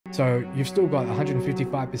So you've still got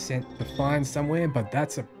 155% to find somewhere, but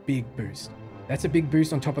that's a big boost. That's a big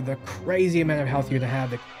boost on top of the crazy amount of health you're gonna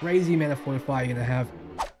have, the crazy amount of fortify you're gonna have.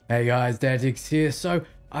 Hey guys, Dadix here. So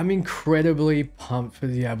I'm incredibly pumped for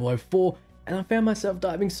Diablo 4, and I found myself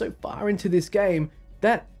diving so far into this game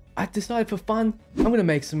that I decided for fun, I'm gonna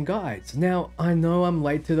make some guides. Now, I know I'm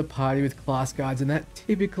late to the party with class guides, and that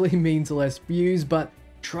typically means less views, but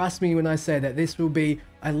trust me when I say that this will be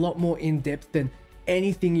a lot more in-depth than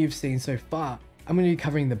anything you've seen so far. I'm going to be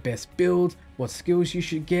covering the best builds, what skills you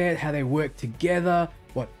should get, how they work together,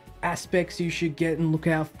 what aspects you should get and look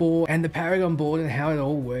out for, and the Paragon board and how it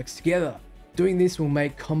all works together. Doing this will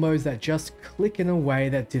make combos that just click in a way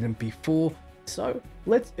that didn't before, so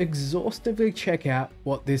let's exhaustively check out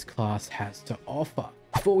what this class has to offer.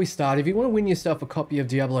 Before we start, if you want to win yourself a copy of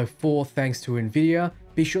Diablo 4 thanks to Nvidia,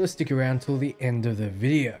 be sure to stick around till the end of the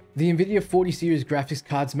video. The Nvidia 40 series graphics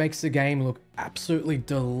cards makes the game look absolutely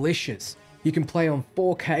delicious. You can play on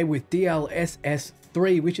 4K with DLSS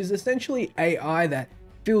 3, which is essentially AI that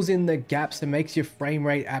fills in the gaps and makes your frame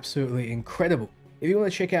rate absolutely incredible. If you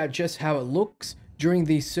want to check out just how it looks, during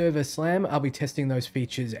the server slam, I'll be testing those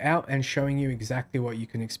features out and showing you exactly what you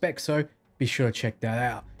can expect, so be sure to check that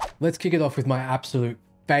out. Let's kick it off with my absolute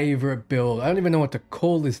favorite build. I don't even know what to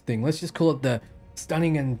call this thing. Let's just call it the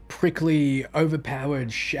stunning and prickly overpowered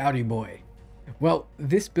Shouty boy. Well,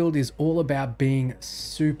 this build is all about being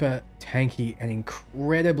super tanky and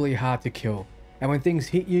incredibly hard to kill. And when things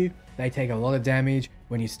hit you, they take a lot of damage.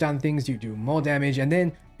 When you stun things, you do more damage, and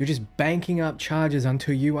then you're just banking up charges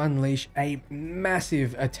until you unleash a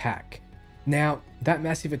massive attack. Now, that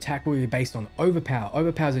massive attack will be based on Overpower.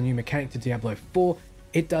 Overpower is a new mechanic to Diablo 4.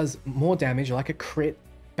 It does more damage, like a crit,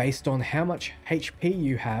 based on how much HP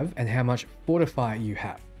you have and how much Fortify you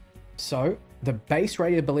have. So, the base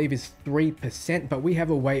rate, I believe, is 3%, but we have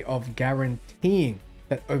a way of guaranteeing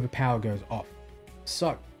that Overpower goes off.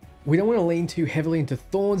 So, we don't want to lean too heavily into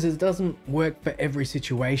Thorns, as it doesn't work for every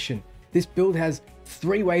situation. This build has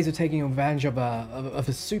 3 ways of taking advantage of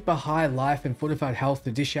a super high life and fortified health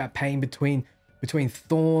to dish out pain between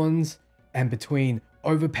Thorns and between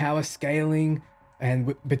Overpower scaling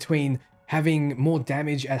and between having more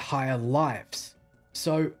damage at higher lives.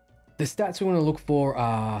 So the stats we want to look for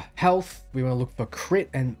are health, we want to look for crit,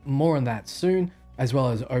 and more on that soon, as well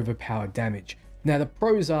as overpowered damage. Now the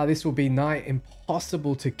pros are this will be nigh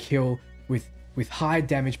impossible to kill with high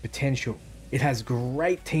damage potential. It has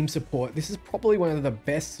great team support. This is probably one of the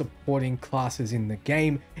best supporting classes in the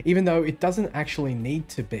game, even though it doesn't actually need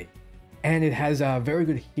to be. And it has very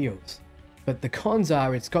good heals. But the cons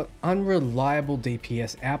are it's got unreliable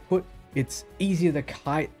DPS output, it's easier to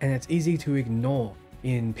kite, and it's easy to ignore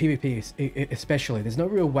in PvP especially. There's no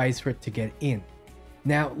real ways for it to get in.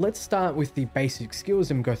 Now let's start with the basic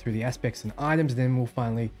skills and go through the aspects and items, then we'll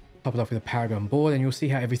finally top it off with a Paragon board and you'll see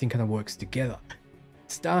how everything kind of works together.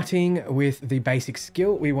 Starting with the basic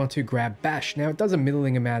skill, we want to grab Bash. Now it does a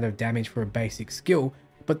middling amount of damage for a basic skill,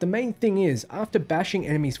 but the main thing is after bashing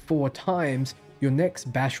enemies 4 times, your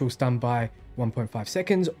next bash will stun by 1.5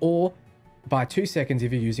 seconds or by 2 seconds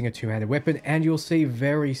if you're using a two-handed weapon, and you'll see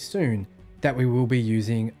very soon that we will be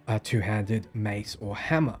using a two-handed mace or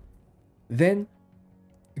hammer. Then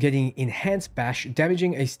getting enhanced bash,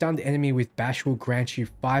 damaging a stunned enemy with bash will grant you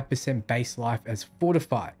 5% base life as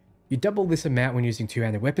fortify. You double this amount when using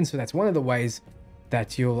two-handed weapons, so that's one of the ways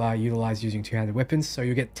that you'll utilize using two-handed weapons. So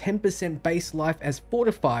you get 10% base life as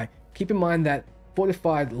fortify. Keep in mind that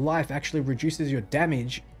fortified life actually reduces your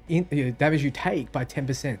damage damage you take by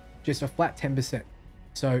 10%, just a flat 10%.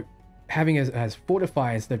 So having it as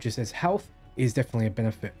fortify instead of just as health is definitely a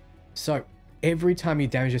benefit. So every time you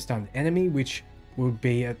damage a stunned enemy, which would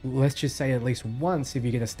be let's just say at least once if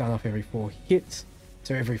you get a stun off every 4 hits,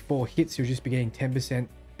 so every 4 hits you'll just be getting 10%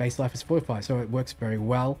 base life as fortify. So it works very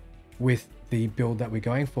well with the build that we're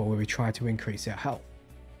going for, where we try to increase our health.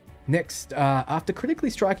 Next, after critically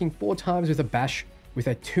striking 4 times with a bash with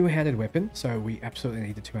a two-handed weapon, so we absolutely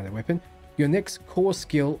need the two-handed weapon, your next core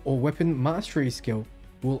skill or weapon mastery skill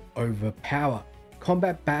will overpower.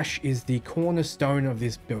 Combat bash is the cornerstone of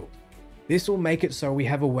this build. This will make it so we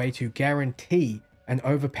have a way to guarantee an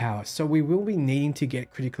overpower, so we will be needing to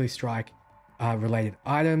get critically strike related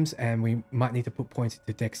items, and we might need to put points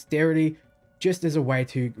into dexterity just as a way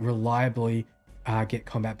to reliably get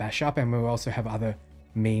combat bash up, and we'll also have other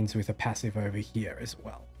means with a passive over here as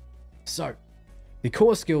well. So the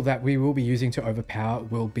core skill that we will be using to overpower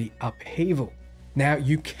will be upheaval. Now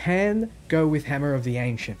you can go with Hammer of the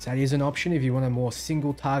Ancients. That is an option if you want a more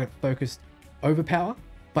single target focused overpower,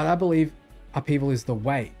 but I believe upheaval is the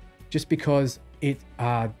way, just because it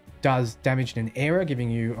does damage in an area,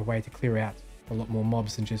 giving you a way to clear out a lot more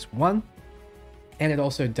mobs than just one. And it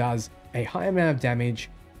also does a high amount of damage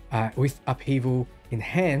with Upheaval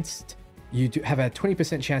Enhanced. You do have a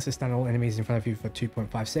 20% chance to stun all enemies in front of you for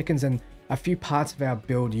 2.5 seconds, and a few parts of our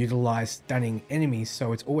build utilize stunning enemies,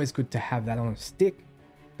 so it's always good to have that on a stick.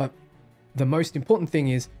 But the most important thing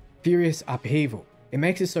is Furious Upheaval. It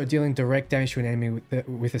makes it so dealing direct damage to an enemy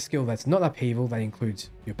with a skill that's not Upheaval, that includes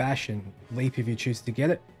your Bash and Leap if you choose to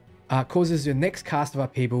get it, causes your next cast of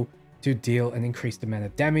Upheaval to deal an increased amount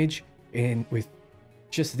of damage. With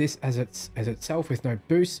just this as itself with no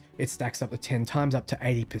boost, it stacks up to 10 times, up to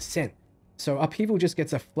 80%. So Upheaval just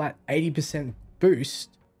gets a flat 80%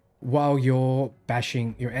 boost while you're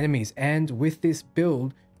bashing your enemies. And with this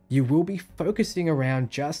build, you will be focusing around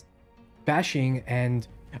just bashing and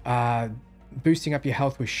boosting up your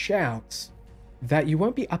health with shouts, that you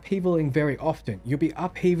won't be upheavaling very often. You'll be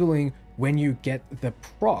upheavaling when you get the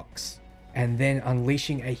procs and then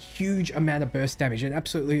unleashing a huge amount of burst damage, an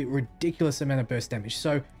absolutely ridiculous amount of burst damage.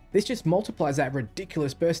 So this just multiplies that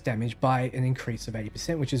ridiculous burst damage by an increase of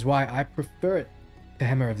 80%, which is why I prefer it to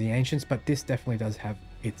Hammer of the Ancients, but this definitely does have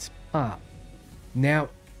its part. Now,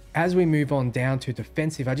 as we move on down to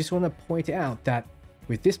defensive, I just want to point out that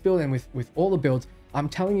with this build and with all the builds, I'm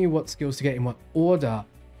telling you what skills to get in what order,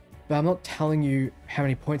 but I'm not telling you how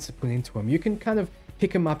many points to put into them. You can kind of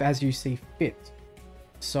pick them up as you see fit.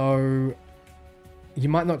 So you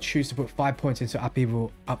might not choose to put 5 points into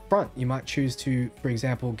Upheaval up front. You might choose to, for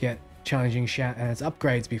example, get Challenging Shout and its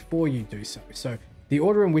upgrades before you do so. So the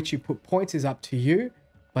order in which you put points is up to you,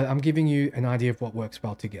 but I'm giving you an idea of what works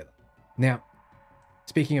well together. Now,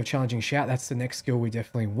 speaking of Challenging Shout, that's the next skill we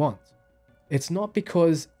definitely want. It's not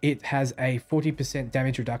because it has a 40%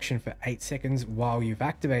 damage reduction for 8 seconds while you've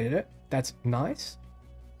activated it. That's nice.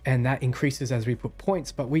 And that increases as we put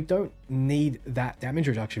points, but we don't need that damage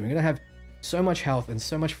reduction. We're going to have so much health and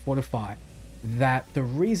so much fortify that the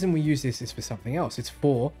reason we use this is for something else. It's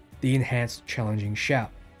for the enhanced Challenging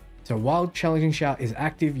Shout. So while Challenging Shout is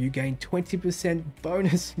active, you gain 20%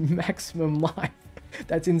 bonus maximum life.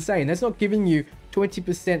 That's insane. That's not giving you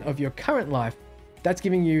 20% of your current life. That's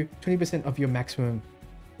giving you 20% of your maximum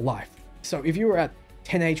life. So if you were at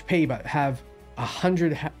 10 HP but have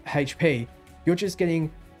 100 HP, you're just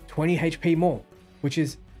getting 20 HP more, which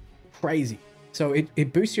is crazy. So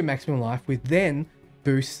it boosts your maximum life, which then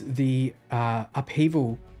boosts the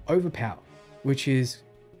Upheaval Overpower, which is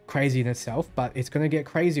crazy in itself, but it's going to get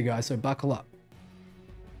crazy, guys, so buckle up.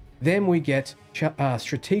 Then we get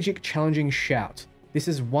Strategic Challenging Shout. This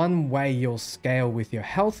is one way you'll scale with your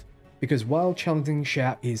health, because while Challenging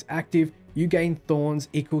Shout is active, you gain thorns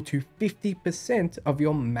equal to 50% of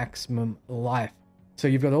your maximum life. So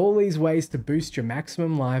you've got all these ways to boost your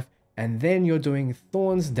maximum life, and then you're doing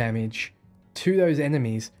thorns damage to those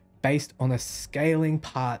enemies based on a scaling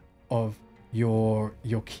part of your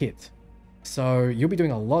kit. So you'll be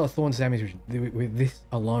doing a lot of thorns damage with this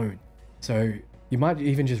alone. So you might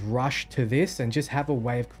even just rush to this and just have a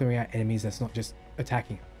way of clearing out enemies that's not just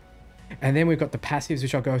attacking them. And then we've got the passives,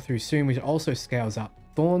 which I'll go through soon, which also scales up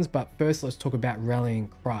thorns. But first, let's talk about Rallying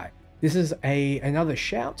Cry. This is another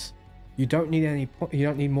shout. You don't need you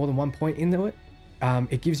don't need more than 1 point into it.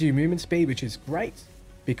 It gives you movement speed, which is great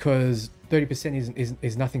because 30%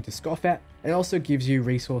 is nothing to scoff at. It also gives you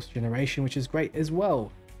resource generation, which is great as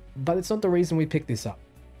well. But it's not the reason we picked this up.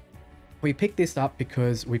 We picked this up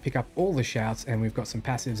because we pick up all the shouts, and we've got some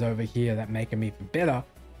passives over here that make them even better.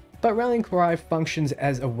 But Rallying Cry functions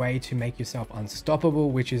as a way to make yourself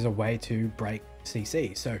unstoppable, which is a way to break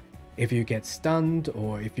CC. So if you get stunned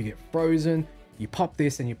or if you get frozen, you pop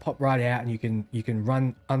this and you pop right out, and you can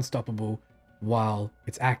run unstoppable while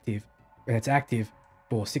it's active. And it's active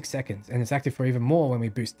for 6 seconds, and it's active for even more when we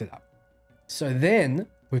boost it up. So then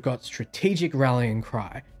we've got Strategic Rallying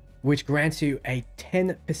Cry, which grants you a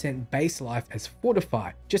 10% base life as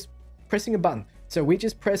Fortify, just pressing a button. So we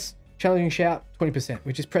just press Challenging Shout, 20%.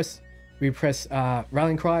 We press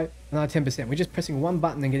Rallying Cry, another 10%. We're just pressing one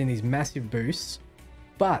button and getting these massive boosts.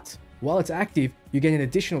 But while it's active, you get an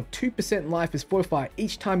additional 2% life as Fortify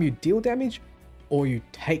each time you deal damage or you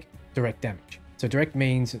take direct damage. So direct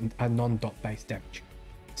means a non-dot based damage.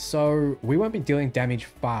 So we won't be dealing damage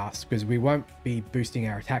fast because we won't be boosting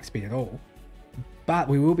our attack speed at all. But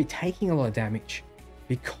we will be taking a lot of damage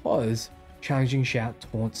because Challenging Shout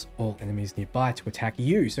taunts all enemies nearby to attack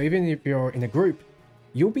you. So even if you're in a group,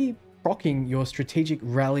 you'll be proccing your Strategic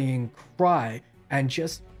Rallying Cry and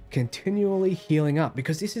just continually healing up,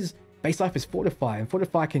 because this is base life is Fortify, and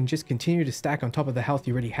Fortify can just continue to stack on top of the health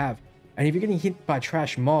you already have. And if you're getting hit by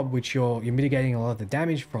trash mob, which you're mitigating a lot of the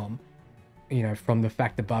damage from, you know, from the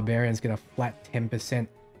fact that Barbarians get a flat 10%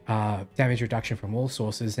 damage reduction from all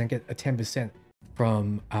sources, and get a 10%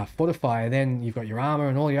 Fortify, then you've got your armor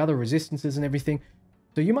and all the other resistances and everything.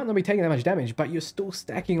 So you might not be taking that much damage, but you're still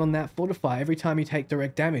stacking on that Fortify every time you take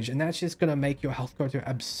direct damage, and that's just going to make your health go to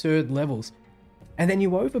absurd levels. And then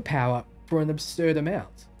you overpower for an absurd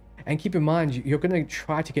amount. And keep in mind, you're going to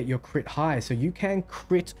try to get your crit high, so you can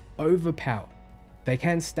crit overpower. They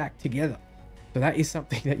can stack together. So that is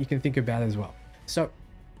something that you can think about as well. So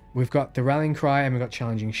we've got the Rallying Cry and we've got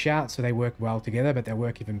Challenging Shout, so they work well together, but they'll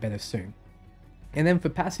work even better soon. And then for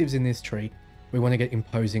passives in this tree, we want to get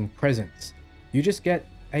Imposing Presence. You just get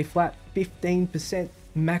a flat 15%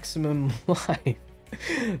 maximum life.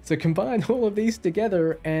 So combine all of these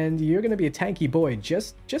together and you're going to be a tanky boy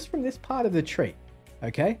just from this part of the tree.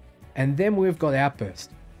 Okay? And then we've got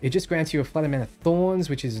Outburst. It just grants you a flat amount of thorns,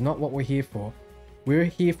 which is not what we're here for. We're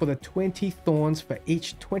here for the 20 thorns for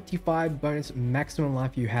each 25 bonus maximum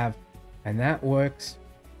life you have. And that works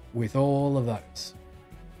with all of those.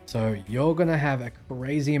 So you're going to have a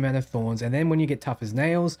crazy amount of thorns. And then when you get Tough as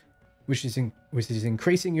Nails, which is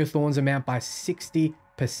increasing your thorns amount by 60%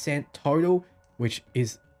 total, which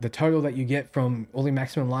is the total that you get from all the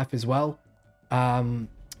maximum life as well.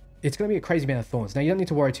 It's going to be a crazy amount of thorns. Now, you don't need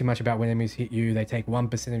to worry too much about when enemies hit you. They take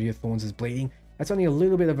 1% of your thorns as bleeding. That's only a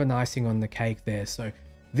little bit of an icing on the cake there. So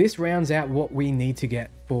this rounds out what we need to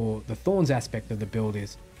get for the thorns aspect of the build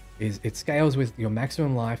is it scales with your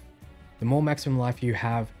maximum life. The more maximum life you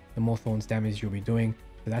have, the more thorns damage you'll be doing.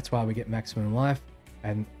 So that's why we get maximum life.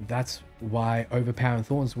 And that's why Overpower and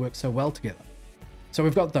Thorns work so well together. So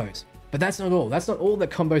we've got those. But that's not all. That's not all that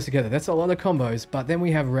combos together. That's a lot of combos. But then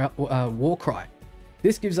we have Warcry.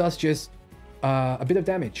 This gives us just a bit of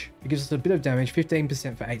damage. It gives us a bit of damage,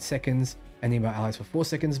 15% for 8 seconds, and nearby allies for 4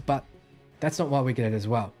 seconds. But that's not why we get it as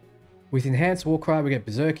well. With Enhanced Warcry, we get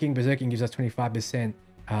Berserking. Berserking gives us 25%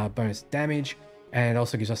 bonus damage. And it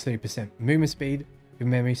also gives us 30% movement speed, if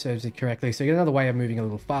memory serves it correctly. So you get another way of moving a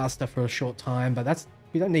little faster for a short time. But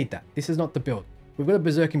we don't need that. This is not the build. We've got a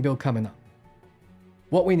Berserking build coming up.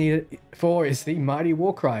 What we need it for is the Mighty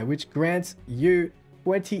Warcry, which grants you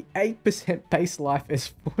 28% base life as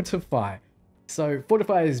Fortify. So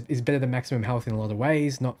Fortify is better than maximum health in a lot of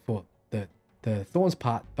ways, not for the Thorns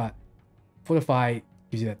part, but Fortify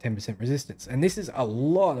gives you that 10% resistance. And this is a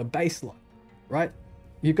lot of base life, right?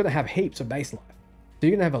 You've got to have heaps of base life. So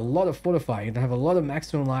you're going to have a lot of Fortify, you're going to have a lot of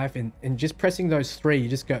maximum life, and just pressing those three, you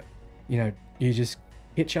just go, you just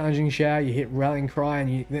hit Challenging Shout, you hit Rallying Cry,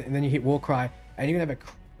 and then you hit Warcry, and you're going to have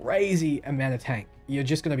a crazy amount of tank. You're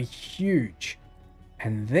just going to be huge.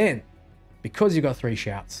 And then, because you got 3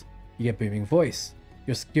 shouts, you get Booming Voice.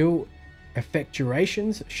 Your skill effect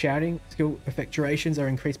durations, shouting skill effect durations are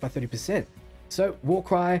increased by 30%. So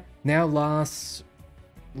Warcry now lasts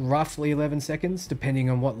roughly 11 seconds, depending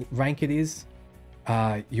on what rank it is.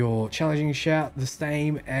 Your Challenging Shout the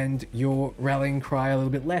same, and your Rallying Cry a little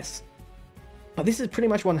bit less. But this is pretty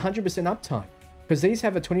much 100% uptime, because these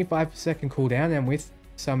have a 25-second cooldown, and with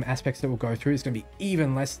some aspects that we'll go through, it's going to be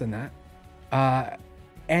even less than that.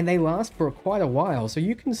 And they last for quite a while, so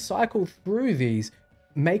you can cycle through these,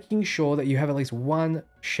 making sure that you have at least 1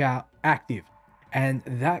 shout active. And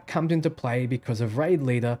that comes into play because of Raid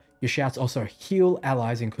Leader. Your shouts also heal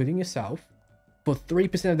allies, including yourself, for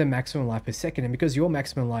 3% of their maximum life per second. And because your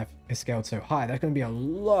maximum life is scaled so high, that's going to be a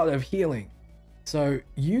lot of healing. So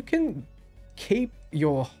you can keep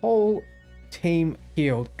your whole team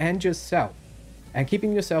healed and yourself. And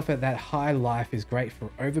keeping yourself at that high life is great for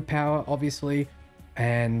Overpower, obviously.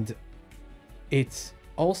 And it's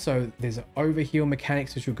also, there's overheal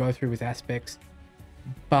mechanics which we'll go through with aspects.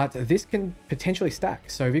 But this can potentially stack.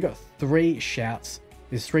 So if you've got 3 shouts,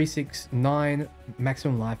 there's 3, 6, 9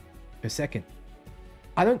 maximum life per second.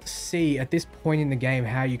 I don't see at this point in the game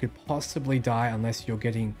how you could possibly die unless you're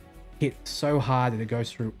getting hit so hard that it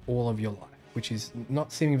goes through all of your life, which is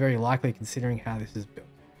not seeming very likely considering how this is built.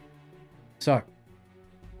 So,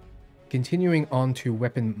 continuing on to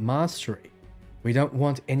Weapon Mastery. We don't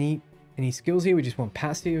want any skills here, we just want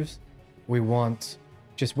passives. We want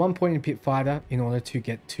just 1 point in Pit Fighter in order to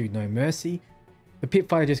get to No Mercy. The Pit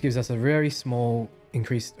Fighter just gives us a very small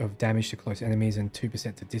increase of damage to close enemies and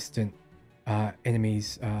 2% to distant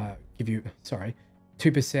enemies. Give you,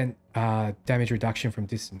 2% damage reduction from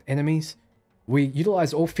distant enemies. We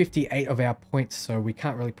utilize all 58 of our points, so we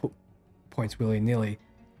can't really put points willy-nilly.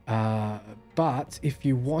 But if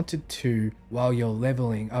you wanted to, while you're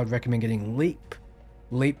leveling, I would recommend getting Leap.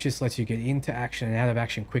 Leap just lets you get into action and out of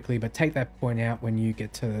action quickly, but take that point out when you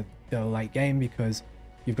get to the late game because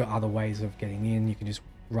you've got other ways of getting in. You can just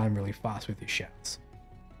run really fast with your shouts.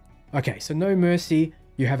 Okay, so No Mercy,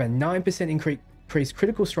 you have a 9% increased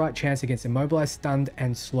critical strike chance against immobilized, stunned,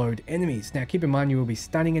 and slowed enemies. Now keep in mind you will be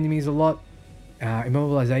stunning enemies a lot,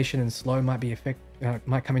 Immobilization and slow might be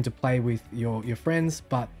might come into play with your friends,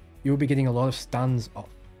 but you'll be getting a lot of stuns off.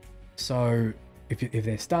 So if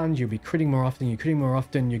they're stunned, you'll be critting more often. You're critting more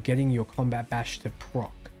often, you're getting your combat bash to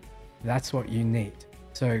proc. That's what you need.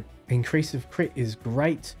 So increase of crit is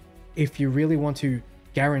great. If you really want to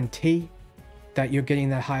guarantee that you're getting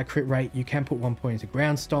that higher crit rate, you can put 1 point into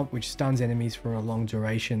ground stomp, which stuns enemies for a long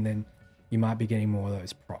duration. Then you might be getting more of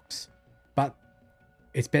those procs. But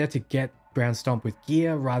it's better to get ground stomp with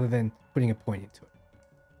gear rather than putting a point into it.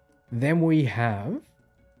 Then we have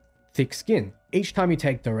thick skin. Each time you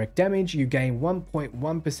take direct damage, you gain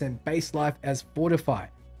 1.1% base life as fortify.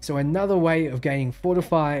 So another way of gaining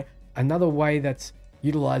fortify, another way that's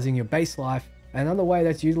utilizing your base life, another way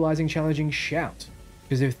that's utilizing challenging shout.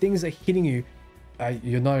 Because if things are hitting you,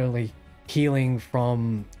 you're not only healing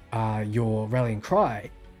from your rallying cry,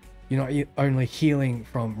 you're not only healing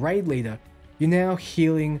from raid leader, you're now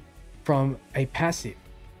healing from a passive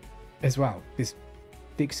as well, this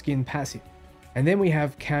thick skin passive. And then we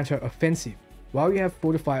have counter offensive. While you have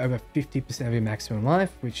fortify over 50% of your maximum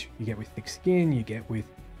life, which you get with thick skin, you get with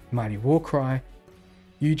mighty warcry,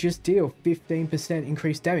 you just deal 15%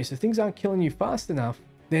 increased damage. So things aren't killing you fast enough,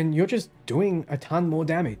 then you're just doing a ton more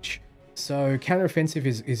damage. So counter offensive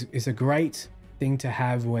is a great thing to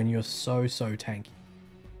have when you're so tanky.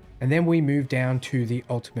 And then we move down to the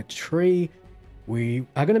ultimate tree. We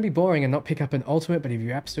are going to be boring and not pick up an ultimate, but if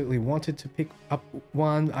you absolutely wanted to pick up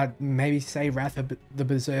one, I'd maybe say Wrath of the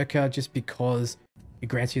Berserker, just because it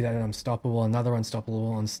grants you that another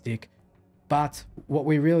unstoppable on stick. But what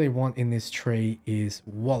we really want in this tree is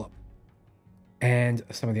Wallop and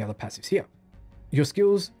some of the other passives here. Your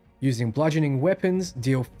skills using bludgeoning weapons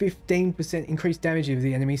deal 15% increased damage if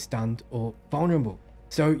the enemy is stunned or vulnerable.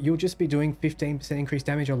 So you'll just be doing 15% increased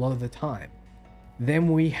damage a lot of the time.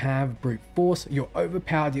 Then we have Brute Force. Your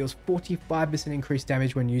Overpowered deals 45% increased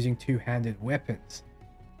damage when using two-handed weapons.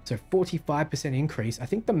 So 45% increase. I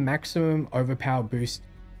think the maximum Overpower boost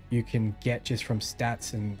you can get just from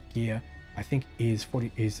stats and gear, I think is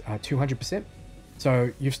 200%.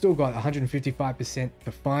 So you've still got 155%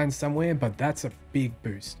 to find somewhere, but that's a big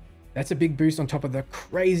boost. That's a big boost on top of the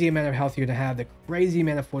crazy amount of health you're going to have, the crazy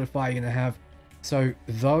amount of fortify you're going to have. So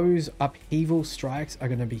those upheaval strikes are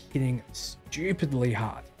going to be hitting stupidly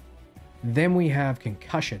hard. Then we have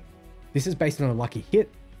concussion. This is based on a lucky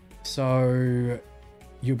hit. So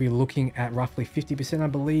you'll be looking at roughly 50%, I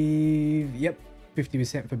believe. Yep,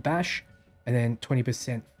 50% for bash and then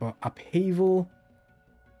 20% for upheaval.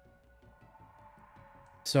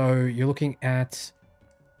 So you're looking at,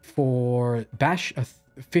 for bash, a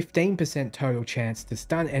 15% total chance to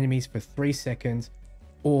stun enemies for 3 seconds,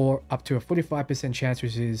 or up to a 45% chance,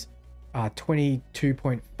 which is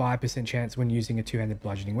 22.5% chance when using a two-handed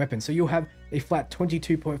bludgeoning weapon. So you'll have a flat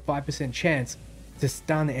 22.5% chance to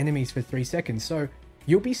stun enemies for 3 seconds. So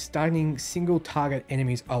you'll be stunning single target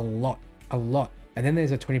enemies a lot. And then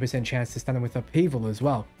there's a 20% chance to stun them with upheaval as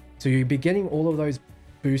well. So you'll be getting all of those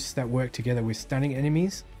boosts that work together with stunning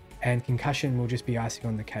enemies, and concussion will just be icing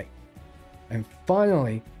on the cake. And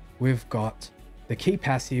finally, we've got the key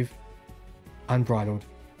passive, Unbridled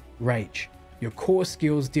Rage. Your core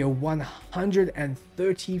skills deal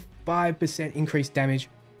 135% increased damage,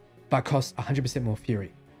 but cost 100% more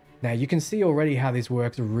fury. Now you can see already how this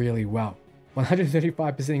works really well.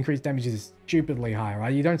 135% increased damage is stupidly high,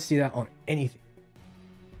 right? You don't see that on anything.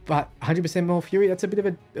 But 100% more fury, that's a bit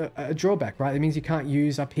of a drawback, right? It means you can't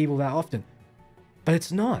use upheaval that often. But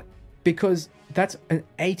it's not, because that's an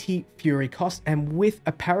 80 fury cost, and with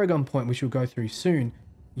a Paragon point, which we'll go through soon,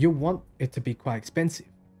 you'll want it to be quite expensive.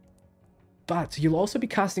 But you'll also be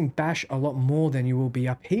casting bash a lot more than you will be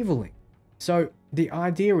upheavaling. So the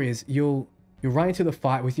idea is you'll run into the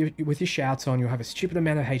fight with your shouts on, you'll have a stupid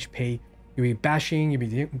amount of HP, you'll be bashing, you'll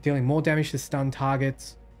be dealing more damage to stun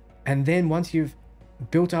targets, and then once you've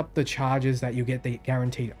built up the charges that you get the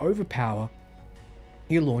guaranteed overpower,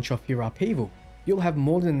 you launch off your upheaval. You'll have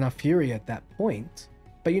more than enough fury at that point,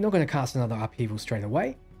 but you're not going to cast another upheaval straight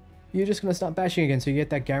away. You're just going to start bashing again, so you get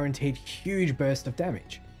that guaranteed huge burst of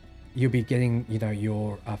damage. You'll be getting,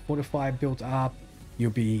 your fortify built up, you'll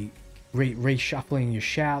be reshuffling your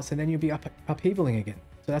shouts, and then you'll be upheavaling again.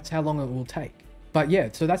 So that's how long it will take. But yeah,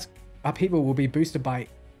 so that's upheaval will be boosted by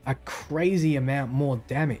a crazy amount more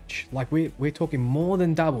damage. Like we're talking more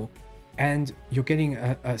than double, and you're getting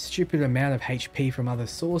a stupid amount of HP from other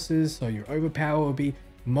sources, so your overpower will be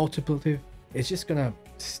multiplicative. It's just gonna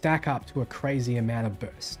stack up to a crazy amount of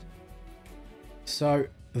burst. So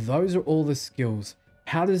those are all the skills.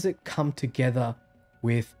 How does it come together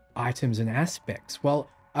with items and aspects? Well,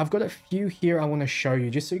 I've got a few here I want to show you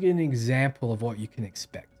just so you get an example of what you can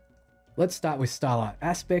expect. Let's start with Starlight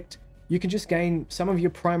Aspect. You can just gain some of your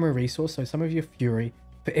primary resource, so some of your fury,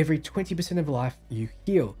 for every 20% of life you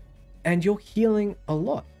heal. And you're healing a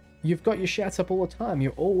lot. You've got your shouts up all the time.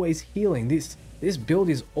 You're always healing. This build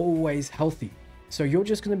is always healthy. So you're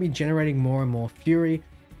just going to be generating more and more fury,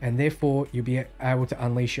 and therefore you'll be able to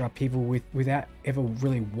unleash your upheaval without ever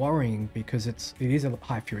really worrying, because it is a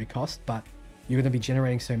high fury cost, but you're going to be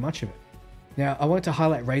generating so much of it. Now, I wanted to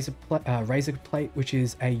highlight Razor Plate, which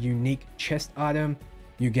is a unique chest item.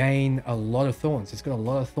 You gain a lot of thorns. It's got a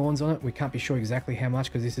lot of thorns on it. We can't be sure exactly how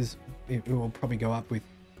much, because it will probably go up with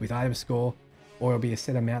item score, or it'll be a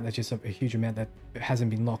set amount that's just a huge amount that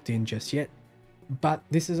hasn't been locked in just yet. But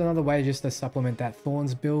this is another way just to supplement that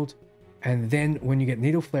thorns build. And then when you get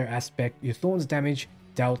Needle Flare Aspect, your thorns damage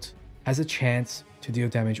dealt has a chance to deal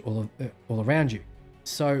damage all around you.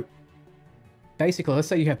 So basically, let's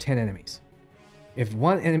say you have 10 enemies. If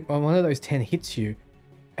one of those 10 hits you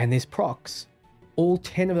and this procs, all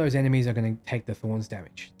 10 of those enemies are going to take the thorns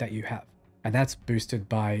damage that you have. And that's boosted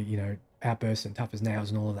by, you know, Outburst and Tough as Nails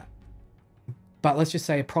and all of that. But let's just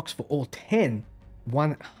say it procs for all 10,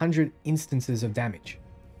 100 instances of damage,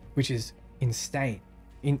 which is insane,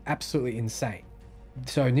 absolutely insane.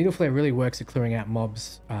 So Needle Flare really works at clearing out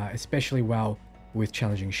mobs, especially well with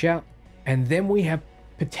Challenging Shout. And then we have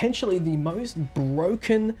potentially the most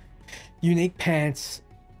broken unique pants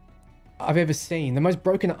I've ever seen. The most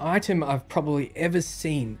broken item I've probably ever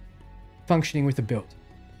seen functioning with the build.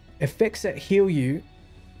 Effects that heal you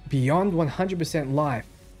beyond 100% life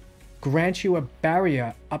grant you a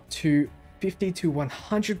barrier up to 50 to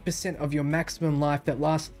 100% of your maximum life that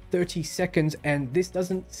lasts 30 seconds, and this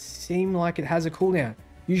doesn't seem like it has a cooldown.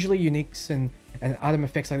 Usually uniques and item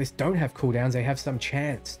effects like this don't have cooldowns, they have some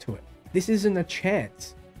chance to it. This isn't a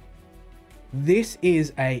chance. This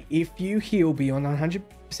is a, if you heal beyond 100%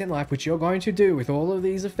 life, which you're going to do with all of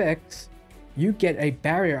these effects, you get a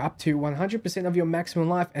barrier up to 100% of your maximum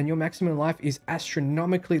life, and your maximum life is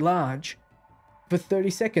astronomically large for 30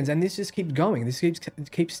 seconds. And this just keeps going. This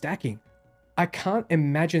keeps stacking. I can't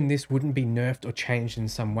imagine this wouldn't be nerfed or changed in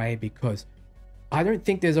some way, because I don't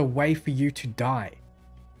think there's a way for you to die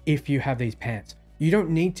if you have these pants. You don't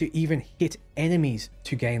need to even hit enemies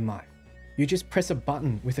to gain life. You just press a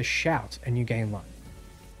button with a shout and you gain life.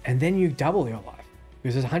 And then you double your life,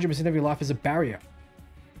 because 100% of your life is a barrier.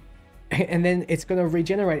 And then it's going to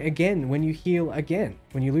regenerate again when you heal again.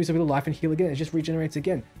 When you lose a bit of life and heal again, it just regenerates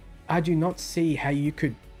again. I do not see how you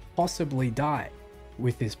could possibly die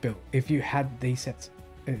with this build if you had this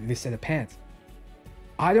set of pants.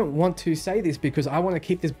 I don't want to say this because I want to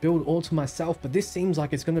keep this build all to myself, but this seems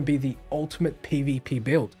like it's going to be the ultimate PvP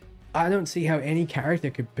build. I don't see how any character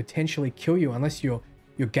could potentially kill you unless you're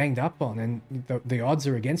ganged up on, and the odds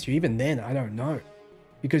are against you. Even then, I don't know,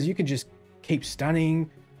 because you can just keep stunning,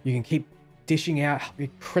 you can keep dishing out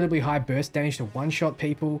incredibly high burst damage to one-shot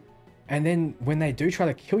people, and then when they do try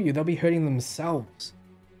to kill you, they'll be hurting themselves.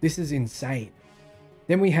 This is insane.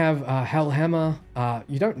 Then we have Hellhammer.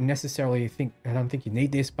 You don't necessarily think, I don't think you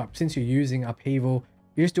need this, but since you're using Upheaval,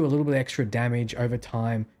 you just do a little bit extra damage over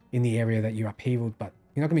time in the area that you upheavaled, but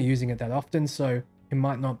you're not going to be using it that often, so it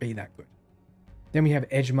might not be that good. Then we have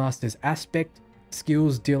Edgemaster's Aspect.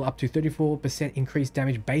 Skills deal up to 34% increased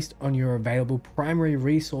damage based on your available primary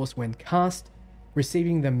resource when cast,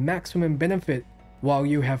 receiving the maximum benefit while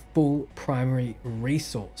you have full primary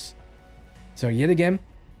resource. So yet again,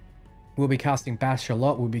 we'll be casting Bash a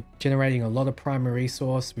lot. We'll be generating a lot of primary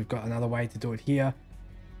resource. We've got another way to do it here.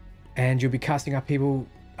 And you'll be casting Upheaval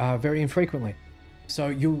very infrequently. So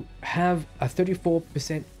you'll have a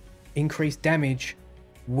 34% increased damage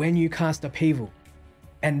when you cast Upheaval.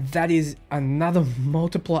 And that is another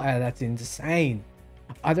multiplier that's insane.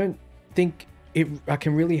 I don't think I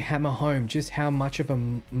can really hammer home just how much of a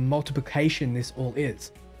multiplication this all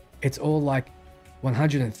is. It's all like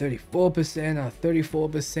 134%, or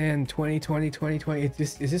 34%, 20, 20, 20, 20.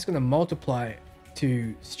 It's just going to multiply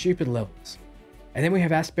to stupid levels. And then we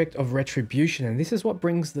have Aspect of Retribution, and this is what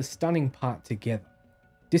brings the stunning part together.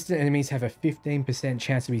 Distant enemies have a 15%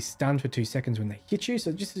 chance to be stunned for 2 seconds when they hit you.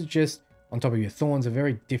 So this is just on top of your thorns, a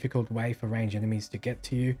very difficult way for ranged enemies to get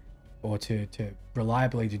to you or to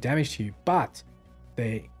reliably do damage to you. But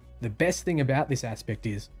the best thing about this aspect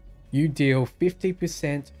is you deal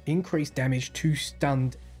 50% increased damage to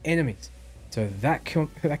stunned enemies. So that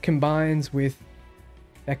combines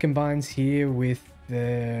here with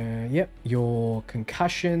your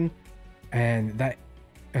concussion, and that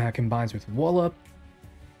combines with wallop.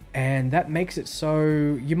 And that makes it so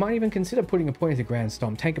you might even consider putting a point into Grand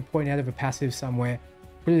Stomp. Take a point out of a passive somewhere,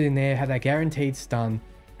 put it in there, have that guaranteed stun,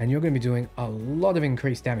 and you're going to be doing a lot of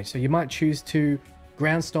increased damage. So you might choose to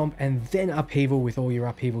ground stomp, and then upheaval with all your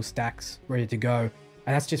upheaval stacks ready to go.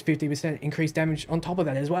 And that's just 50% increased damage on top of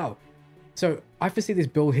that as well. So I foresee this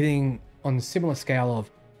build hitting on a similar scale of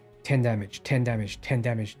 10 damage, 10 damage, 10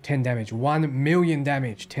 damage, 10 damage, 1 million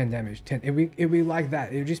damage, 10 damage, 10. It'd be like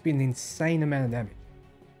that. It would just be an insane amount of damage.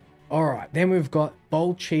 All right, then we've got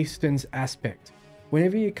Bold Chieftain's Aspect.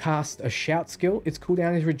 Whenever you cast a shout skill, its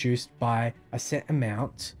cooldown is reduced by a set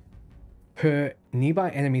amount per nearby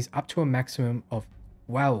enemies up to a maximum of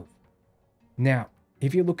 12. Now,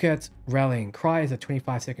 if you look at Rallying Cry as a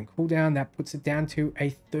 25-second cooldown, that puts it down to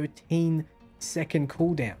a 13-second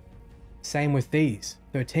cooldown. Same with these,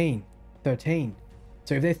 13, 13.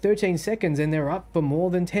 So if they're 13 seconds and they're up for more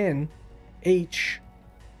than 10 each,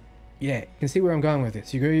 yeah, you can see where I'm going with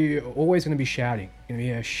this. You're always going to be shouting. You're going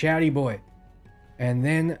to be a shouty boy. And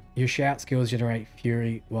then your shout skills generate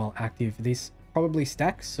Fury while active. This probably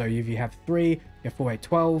stacks. So if you have 3, you have 4, 8,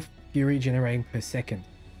 12 Fury generating per second.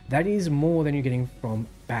 That is more than you're getting from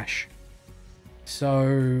Bash.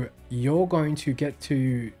 So you're going to get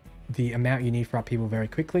to the amount you need for upheaval very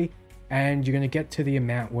quickly. And you're going to get to the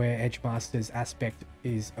amount where Edgemaster's Aspect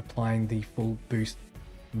is applying the full boost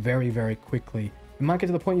very, very quickly. It might get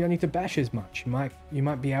to the point you don't need to bash as much. You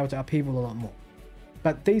might be able to upheaval a lot more.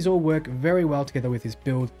 But these all work very well together with this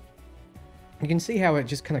build. You can see how it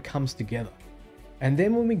just kind of comes together. And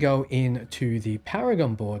then when we go into the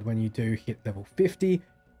Paragon board, when you do hit level 50,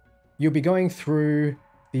 you'll be going through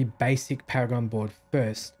the basic Paragon board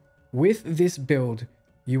first. With this build,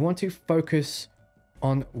 you want to focus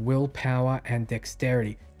on willpower and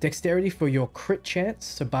dexterity. Dexterity for your crit chance.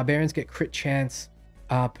 So barbarians get crit chance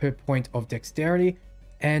per point of dexterity,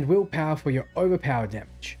 and willpower for your overpowered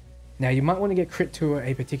damage. Now you might want to get crit to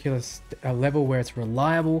a particular level where it's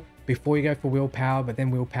reliable before you go for willpower, but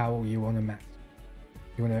then willpower you want to max.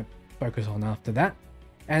 You want to focus on after that.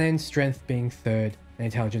 And then strength being third and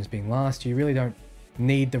intelligence being last. You really don't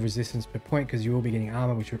need the resistance per point because you will be getting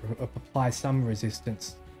armor which will apply some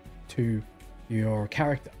resistance to your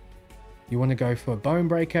character. You want to go for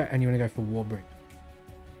Bonebreaker and you want to go for Warbringer.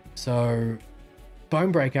 So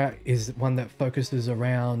Bonebreaker is one that focuses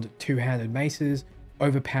around two-handed maces,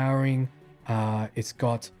 overpowering. It's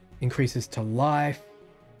got increases to life.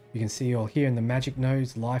 You can see all here in the magic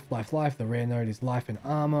nodes, life, life, life. The rare node is life and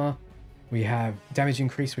armor. We have damage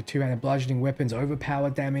increase with two-handed bludgeoning weapons, overpower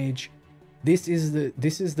damage. This is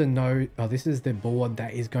the node, this is the board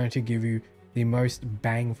that is going to give you the most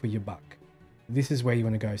bang for your buck. This is where you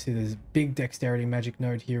want to go. See, there's a big dexterity magic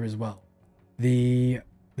node here as well. The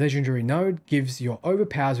legendary node gives your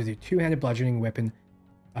overpowers with your two-handed bludgeoning weapon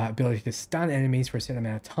ability to stun enemies for a set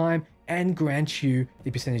amount of time and grants you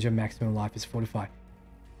the percentage of maximum life is fortified.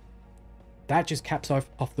 That just caps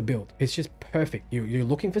off the build. It's just perfect. You're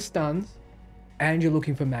looking for stuns and you're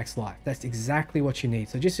looking for max life. That's exactly what you need.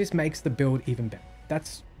 So just makes the build even better.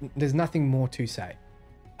 There's nothing more to say.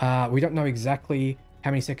 We don't know exactly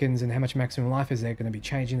how many seconds and how much maximum life is. They're going to be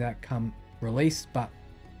changing that come release, but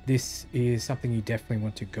this is something you definitely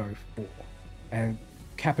want to go for and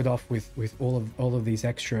cap it off with all of these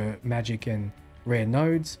extra magic and rare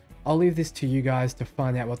nodes. I'll leave this to you guys to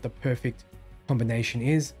find out what the perfect combination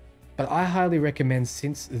is, but I highly recommend,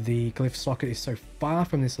 since the glyph socket is so far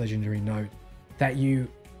from this legendary node, that you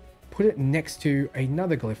put it next to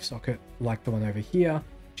another glyph socket like the one over here,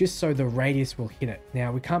 just so the radius will hit it.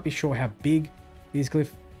 Now we can't be sure how big these glyph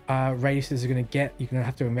radiuses are going to get. You're going to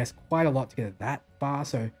have to invest quite a lot to get it that far,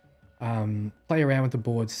 so play around with the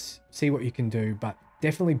boards, see what you can do, but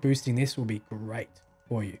definitely boosting this will be great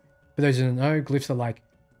for you. For those who don't know, glyphs are like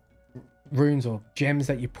runes or gems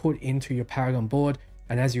that you put into your Paragon board,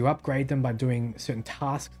 and as you upgrade them by doing certain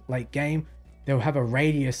tasks late game, they'll have a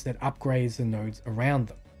radius that upgrades the nodes around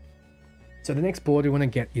them. So the next board we want to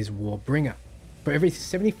get is Warbringer. For every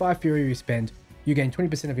 75 Fury you spend, you gain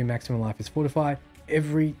 20% of your maximum life is fortified.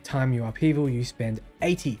 Every time you upheaval, you spend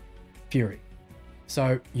 80 Fury.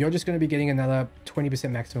 So you're just going to be getting another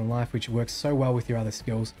 20% maximum life, which works so well with your other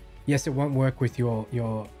skills. Yes, it won't work with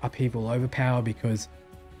your upheaval overpower because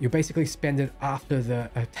you'll basically spend it after the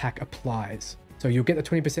attack applies. So you'll get the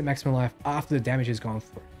 20% maximum life after the damage has gone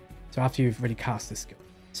through. So after you've already cast the skill.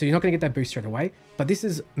 So you're not going to get that boost straight away, but this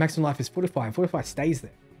is maximum life is fortified, and fortified stays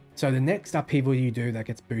there. So the next upheaval you do that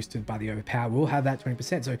gets boosted by the overpower will have that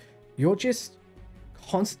 20%. So you're just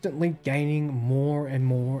constantly gaining more and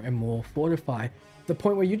more and more fortify, to the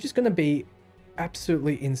point where you're just going to be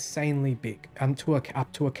absolutely insanely big up to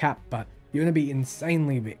a cap, but you're going to be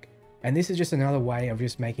insanely big. And this is just another way of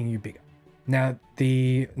just making you bigger. Now,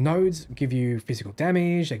 the nodes give you physical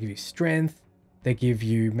damage, they give you strength, they give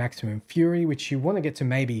you maximum fury, which you want to get to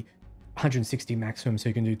maybe 160 maximum, so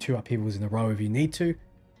you can do 2 upheavals in a row if you need to.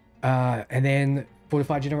 And then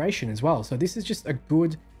fortified generation as well. So this is just a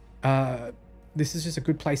good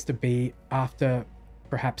place to be after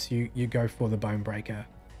perhaps you go for the Bonebreaker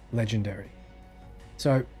legendary.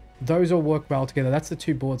 So those all work well together. That's the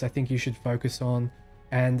 2 boards I think you should focus on,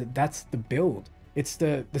 and that's the build. It's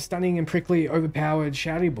the stunning and prickly overpowered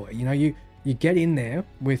Shouty boy. You know, you get in there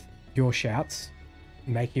with your shouts,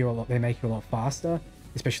 they make you a lot faster.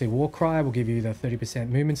 Especially Warcry will give you the 30%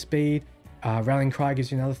 movement speed. Rallying Cry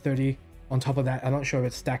gives you another 30 on top of that. I'm not sure if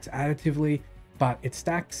it stacks additively, but it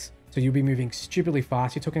stacks, so you'll be moving stupidly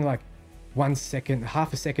fast. You're talking like 1 second,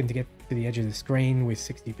 half a second to get to the edge of the screen with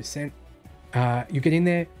 60%. You get in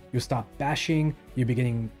there, you'll start bashing, you'll be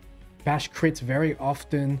getting bash crits very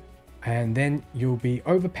often, and then you'll be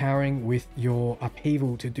overpowering with your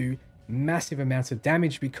upheaval to do massive amounts of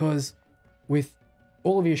damage, because with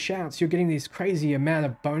all of your shouts, you're getting this crazy amount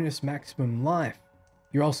of bonus maximum life.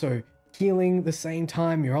 You're also healing the same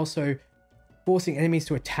time. You're also forcing enemies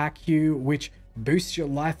to attack you, which boosts your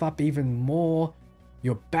life up even more.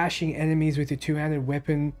 You're bashing enemies with your 2-handed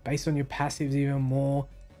weapon based on your passives even more.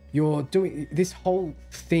 You're doing this whole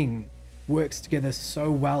thing works together so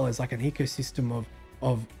well as like an ecosystem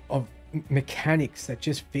of mechanics that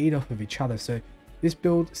just feed off of each other. So this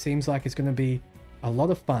build seems like it's going to be a lot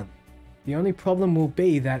of fun. The only problem will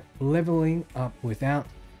be that leveling up without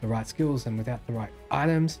the right skills and without the right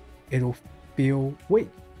items, it'll feel weak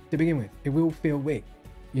to begin with. It will feel weak.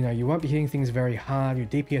 You know, you won't be hitting things very hard. Your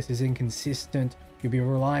DPS is inconsistent. You'll be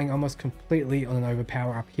relying almost completely on an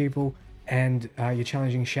overpower upheaval, and you're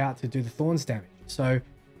challenging Shout to do the Thorns damage. So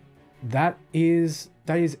that is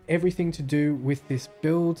everything to do with this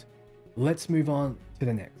build. Let's move on to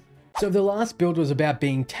the next. So the last build was about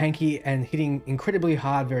being tanky and hitting incredibly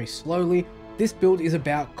hard very slowly. This build is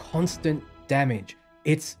about constant damage.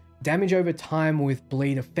 It's damage over time with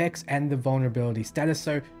bleed effects and the vulnerability status.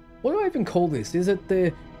 So what do I even call this? Is it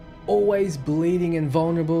the always bleeding and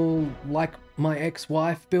vulnerable like my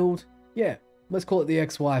ex-wife build? Yeah, let's call it the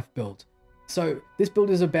ex-wife build. So this build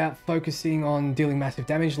is about focusing on dealing massive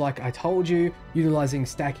damage like I told you, utilizing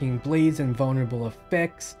stacking bleeds and vulnerable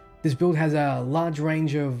effects. This build has a large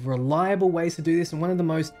range of reliable ways to do this, and one of the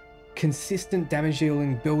most consistent damage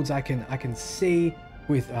dealing builds I can see,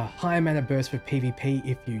 with a high mana burst for PvP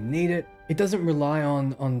if you need it. It doesn't rely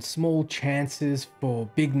on small chances for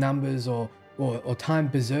big numbers or time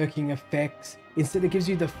berserking effects. Instead, it gives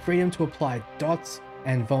you the freedom to apply dots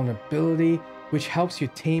and vulnerability, which helps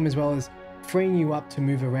your team as well as freeing you up to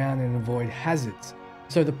move around and avoid hazards.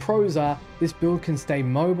 So the pros are this build can stay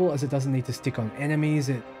mobile as it doesn't need to stick on enemies.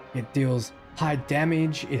 It deals high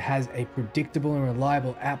damage. It has a predictable and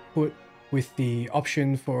reliable output with the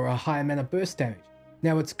option for a high mana burst damage.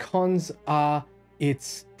 Now its cons are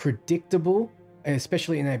it's predictable,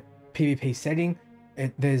 especially in a PvP setting.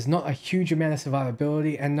 There's not a huge amount of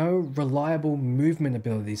survivability and no reliable movement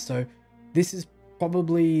abilities. So this is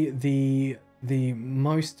probably the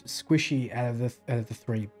most squishy out of the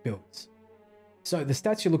 3 builds. So the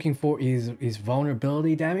stats you're looking for is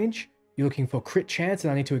vulnerability damage. You're looking for crit chance,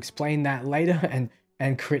 and I need to explain that later,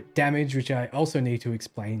 and crit damage, which I also need to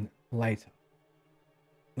explain later.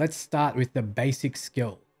 Let's start with the basic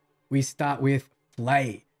skill. We start with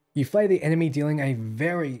Flay. You flay the enemy, dealing a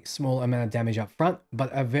very small amount of damage up front, but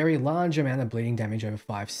a very large amount of bleeding damage over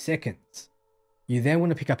 5 seconds. You then want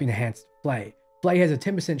to pick up Enhanced Flay. Flay has a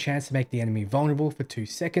 10% chance to make the enemy vulnerable for 2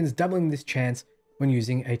 seconds, doubling this chance when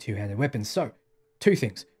using a 2-handed weapon. So, 2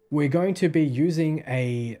 things. We're going to be using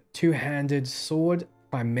a 2-handed sword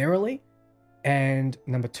primarily, and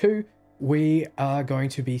number 2, we are going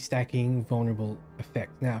to be stacking vulnerable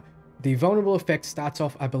effect. Now, the vulnerable effect starts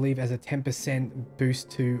off, I believe, as a 10% boost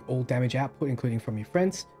to all damage output, including from your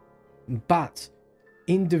friends, but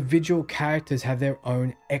individual characters have their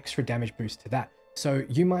own extra damage boost to that. So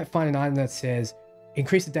you might find an item that says,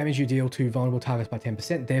 increase the damage you deal to vulnerable targets by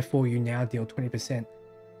 10%, therefore you now deal 20%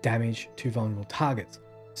 damage to vulnerable targets.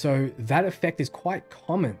 So that effect is quite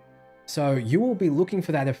common. So you will be looking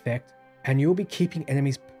for that effect, and you'll be keeping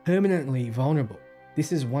enemies permanently vulnerable.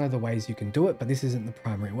 This is one of the ways you can do it, but this isn't the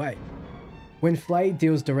primary way. When Flay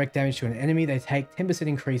deals direct damage to an enemy, they take 10%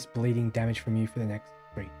 increased bleeding damage from you for the next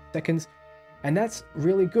 3 seconds. And that's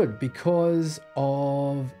really good because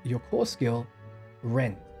of your core skill,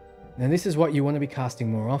 Rend. Now this is what you want to be casting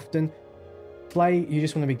more often. Flay, you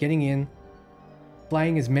just want to be getting in,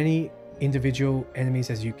 flaying as many individual enemies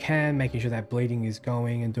as you can, making sure that bleeding is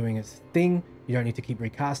going and doing its thing. You don't need to keep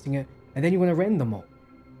recasting it. And then you want to rend them all.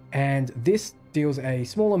 And this deals a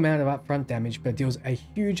small amount of upfront damage, but deals a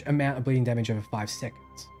huge amount of bleeding damage over 5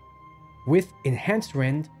 seconds. With Enhanced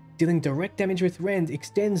Rend, Dealing direct damage with Rend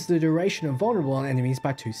extends the duration of vulnerable on enemies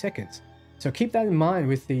by 2 seconds. So keep that in mind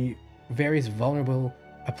with the various vulnerable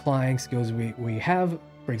applying skills we have,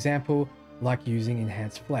 for example, like using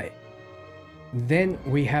Enhanced Flay. Then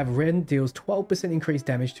we have Rend deals 12% increased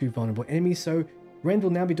damage to vulnerable enemies, so Rend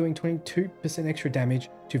will now be doing 22% extra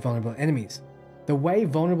damage to vulnerable enemies. The way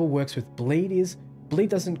vulnerable works with bleed is,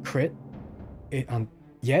 bleed doesn't crit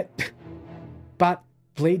yet, but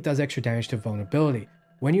bleed does extra damage to vulnerability.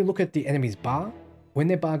 When you look at the enemy's bar, when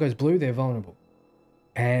their bar goes blue, they're vulnerable.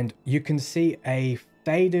 And you can see a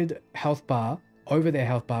faded health bar over their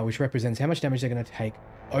health bar, which represents how much damage they're going to take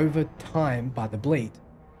over time by the bleed.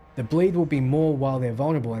 The bleed will be more while they're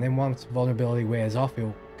vulnerable, and then once vulnerability wears off,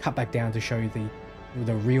 it'll cut back down to show you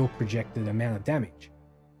the real projected amount of damage.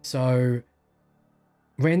 So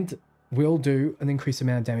Rend will do an increased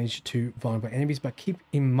amount of damage to vulnerable enemies, but keep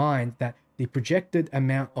in mind that the projected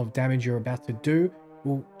amount of damage you're about to do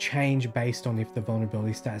will change based on if the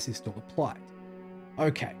vulnerability status is still applied.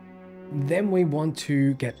 Okay, then we want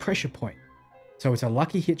to get pressure point. So it's a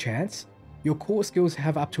lucky hit chance. Your core skills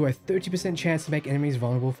have up to a 30% chance to make enemies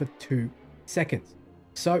vulnerable for 2 seconds.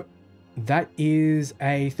 So that is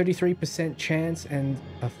a 33% chance and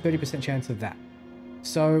a 30% chance of that.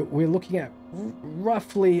 So we're looking at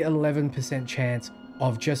roughly 11% chance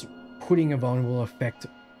of just putting a vulnerable effect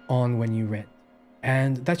on when you Rend.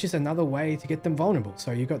 And that's just another way to get them vulnerable.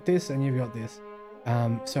 So you've got this and you've got this.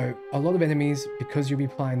 So a lot of enemies, because you'll be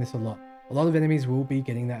applying this a lot of enemies will be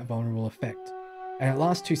getting that vulnerable effect. And it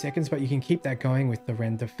lasts 2 seconds, but you can keep that going with the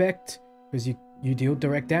Rend effect, because you deal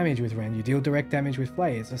direct damage with Rend, you deal direct damage with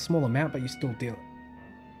Flay. It's a small amount, but you still deal it.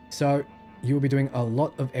 So you'll be doing a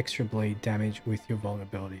lot of extra bleed damage with your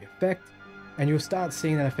vulnerability effect, and you'll start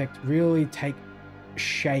seeing that effect really take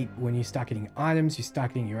shape when you start getting items, you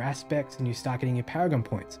start getting your aspects, and you start getting your Paragon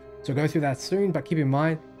points. So go through that soon, but keep in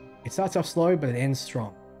mind, it starts off slow, but it ends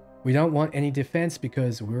strong. We don't want any defense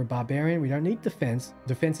because we're a barbarian. We don't need defense.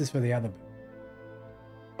 Defense is for the other.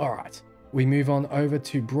 All right, we move on over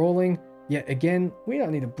to brawling. Yet again, we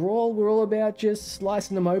don't need a brawl. We're all about just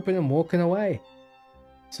slicing them open and walking away.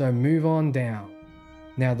 So move on down.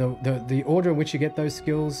 Now, the order in which you get those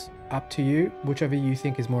skills, up to you, whichever you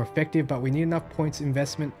think is more effective, but we need enough points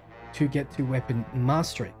investment to get to weapon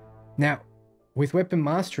mastery. Now, with weapon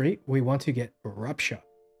mastery, we want to get Rupture.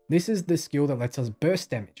 This is the skill that lets us burst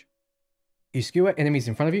damage. You skewer enemies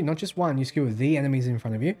in front of you, not just one, you skewer the enemies in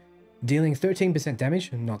front of you, dealing 13%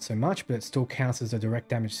 damage, not so much, but it still counts as a direct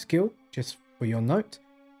damage skill, just for your note.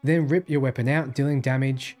 Then rip your weapon out, dealing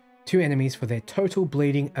damage to enemies for their total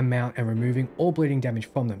bleeding amount and removing all bleeding damage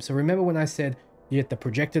from them. So remember when I said you get the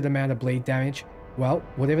projected amount of bleed damage? Well,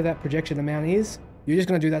 whatever that projected amount is, you're just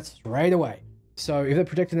going to do that straight away. So if the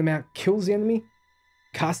projected amount kills the enemy,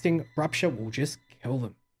 casting Rupture will just kill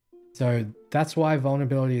them. So that's why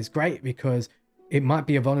vulnerability is great, because it might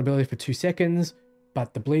be a vulnerability for 2 seconds,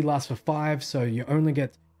 but the bleed lasts for 5, so you only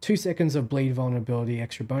get 2 seconds of bleed vulnerability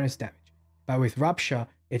extra bonus damage. But with Rupture,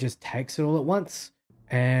 it just takes it all at once,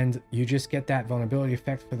 and you just get that vulnerability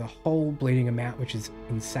effect for the whole bleeding amount, which is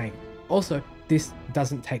insane. Also, this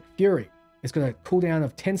doesn't take Fury. It's got a cooldown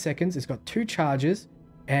of 10 seconds, it's got 2 charges,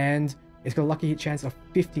 and it's got a lucky hit chance of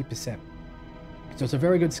 50%. So it's a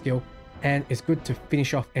very good skill, and it's good to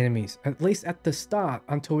finish off enemies, at least at the start,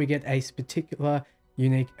 until we get a particular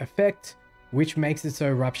unique effect, which makes it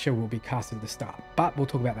so Rupture will be cast at the start. But we'll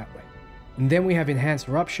talk about that later. And then we have Enhanced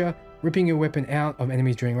Rupture. Ripping your weapon out of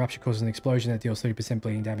enemies during Rupture causes an explosion that deals 30%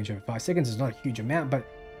 bleeding damage over 5 seconds. It's not a huge amount, but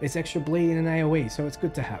it's extra bleed in an AoE, so it's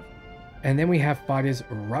good to have. And then we have Fighter's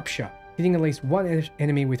Rupture. Hitting at least one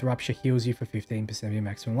enemy with Rupture heals you for 15% of your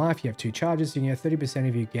maximum life. You have 2 charges, so you know 30%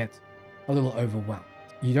 of you get a little overwhelmed.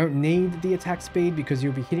 You don't need the attack speed because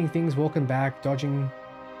you'll be hitting things, walking back, dodging,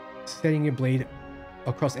 setting your bleed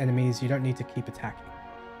across enemies. You don't need to keep attacking.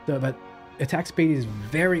 But attack speed is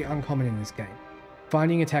very uncommon in this game.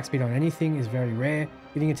 Finding attack speed on anything is very rare.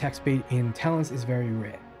 Getting attack speed in talents is very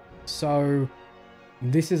rare. So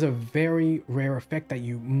this is a very rare effect that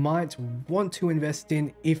you might want to invest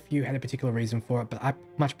in if you had a particular reason for it, but I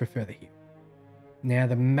much prefer the heal. Now,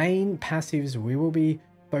 the main passives we will be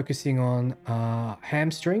focusing on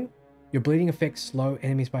Hamstring. Your bleeding effects slow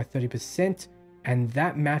enemies by 30%, and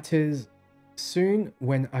that matters soon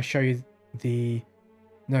when I show you the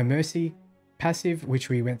No Mercy passive, which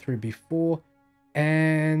we went through before.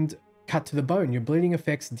 And Cut to the Bone. Your bleeding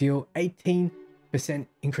effects deal 18%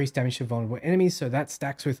 increased damage to vulnerable enemies, so that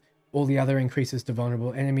stacks with all the other increases to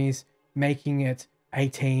vulnerable enemies, making it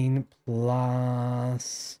 18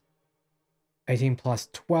 plus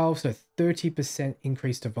 12, so 30%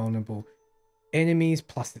 increase to vulnerable enemies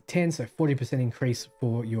plus the 10, so 40% increase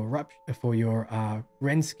for your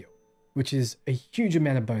Ren skill, which is a huge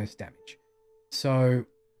amount of bonus damage. So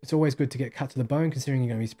it's always good to get cut to the bone, considering you're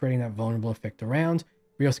going to be spreading that vulnerable effect around.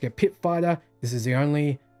 We also get Pit Fighter. This is the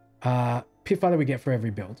only Pit Fighter we get for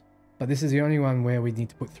every build, but this is the only one where we need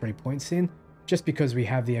to put 3 points in, just because we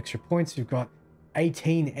have the extra points. We've got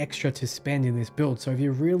 18 extra to spend in this build. So if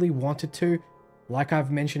you really wanted to, like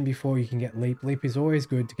I've mentioned before, you can get Leap. Leap is always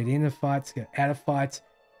good to get into fights, get out of fights.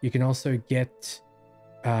 You can also get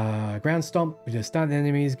Ground Stomp, which is stun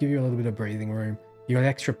enemies, give you a little bit of breathing room. You got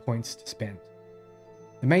extra points to spend.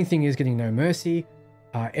 The main thing is getting No Mercy.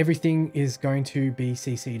 Everything is going to be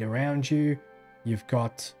CC'd around you. You've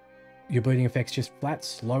got your bleeding effects, just flat,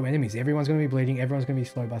 slow enemies. Everyone's going to be bleeding. Everyone's going to be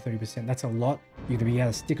slowed by 30%. That's a lot. You're going to be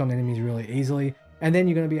able to stick on enemies really easily. And then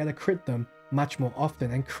you're going to be able to crit them much more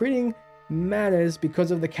often. And critting matters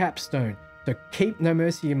because of the capstone. So keep No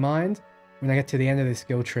Mercy in mind when I get to the end of the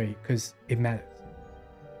skill tree, because it matters.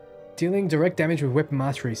 Dealing direct damage with weapon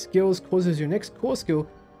mastery skills causes your next core skill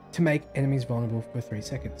to make enemies vulnerable for 3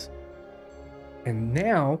 seconds. And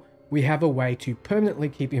now we have a way to permanently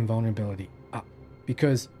keep invulnerability up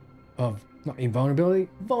because of not invulnerability,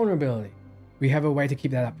 vulnerability. We have a way to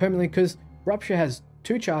keep that up permanently because Rupture has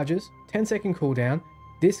 2 charges, 10-second cooldown.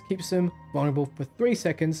 This keeps them vulnerable for 3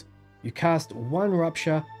 seconds. You cast 1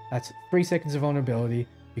 Rupture, that's 3 seconds of vulnerability.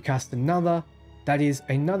 You cast another, that is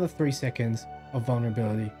another 3 seconds of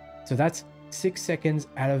vulnerability. So that's 6 seconds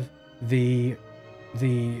out of the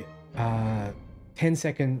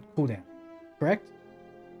 10-second cooldown, correct?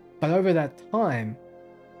 But over that time,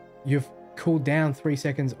 you've cooled down 3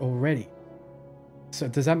 seconds already. So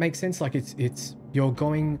does that make sense? Like you're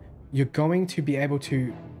going to be able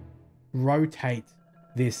to rotate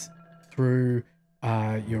this through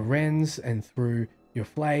your Rens and through your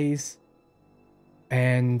Flays,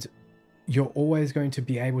 and you're always going to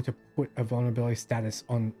be able to put a vulnerability status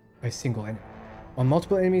on a single enemy. On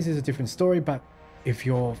multiple enemies is a different story, but if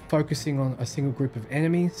you're focusing on a single group of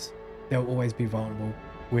enemies, they'll always be vulnerable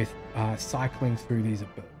with cycling through these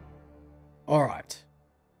abilities. All right,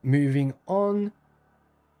 moving on.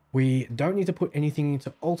 We don't need to put anything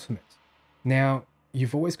into Ultimate. Now,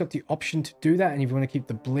 you've always got the option to do that, and if you want to keep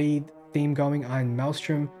the bleed theme going, Iron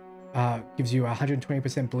Maelstrom gives you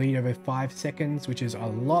 120% bleed over 5 seconds, which is a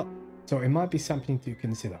lot, so it might be something to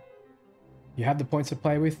consider. You have the points to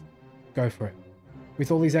play with, go for it.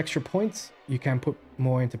 With all these extra points, you can put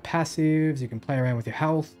more into passives, you can play around with your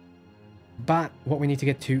health, but what we need to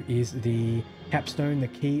get to is the capstone, the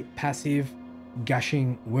key passive,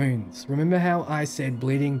 Gushing Wounds. Remember how I said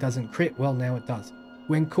bleeding doesn't crit? Well, now it does.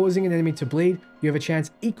 When causing an enemy to bleed, you have a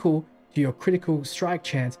chance equal to your critical strike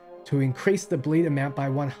chance to increase the bleed amount by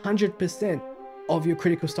 100% of your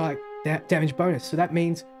critical strike damage bonus. So that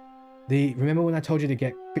means remember when I told you to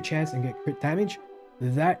get crit chance and get crit damage?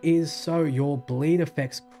 That is so your bleed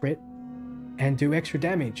effects crit and do extra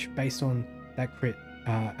damage based on that crit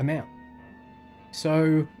amount.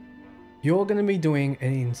 So you're going to be doing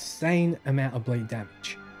an insane amount of bleed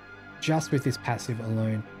damage just with this passive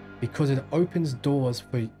alone, because it opens doors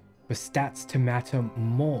for stats to matter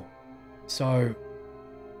more. So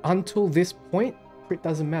until this point, crit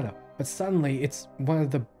doesn't matter, but suddenly it's one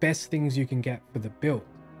of the best things you can get for the build,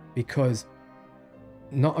 because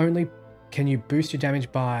not only can you boost your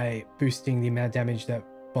damage by boosting the amount of damage that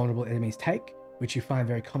vulnerable enemies take, which you find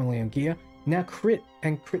very commonly on gear, now crit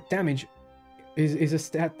and crit damage is a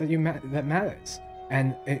stat that that matters,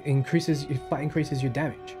 and it increases your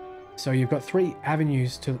damage. So you've got 3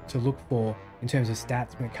 avenues to look for in terms of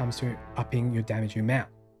stats when it comes to upping your damage amount.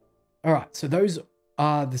 All right, so those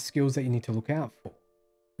are the skills that you need to look out for.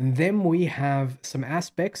 And then we have some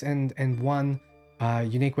aspects and one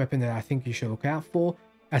unique weapon that I think you should look out for.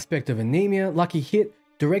 Aspect of Anemia. Lucky hit.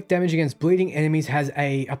 Direct damage against bleeding enemies has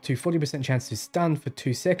a up to 40% chance to stun for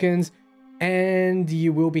 2 seconds. And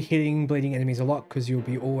you will be hitting bleeding enemies a lot because you'll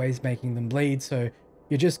be always making them bleed. So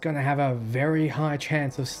you're just going to have a very high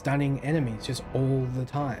chance of stunning enemies just all the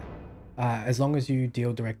time. As long as you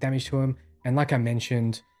deal direct damage to them. And like I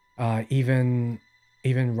mentioned, even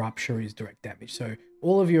Rupture is direct damage. So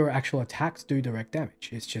all of your actual attacks do direct damage.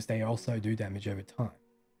 It's just they also do damage over time.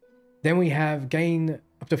 Then we have gain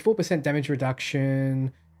up to 4% damage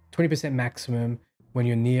reduction, 20% maximum when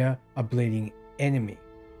you're near a bleeding enemy.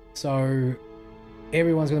 So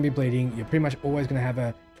everyone's going to be bleeding. You're pretty much always going to have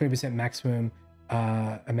a 20% maximum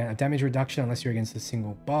amount of damage reduction unless you're against a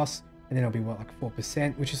single boss. And then it'll be what, like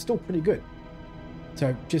 4%, which is still pretty good.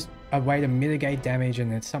 So just a way to mitigate damage,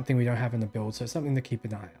 and it's something we don't have in the build, so it's something to keep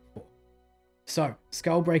an eye out for. So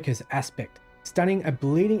Skullbreaker's aspect. Stunning a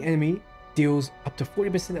bleeding enemy deals up to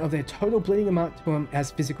 40% of their total bleeding amount to them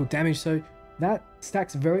as physical damage, so that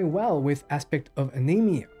stacks very well with aspect of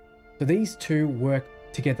anemia. So these two work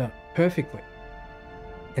together perfectly,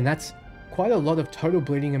 and that's quite a lot of total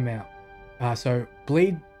bleeding amount. So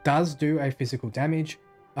bleed does do a physical damage,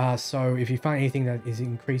 so if you find anything that is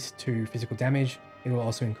increased to physical damage, it will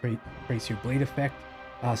also increase your bleed effect,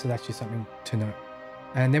 so that's just something to note.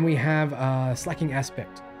 And then we have slacking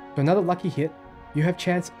aspect. So another lucky hit, you have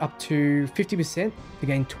chance up to 50% to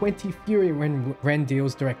gain 20 fury when Ren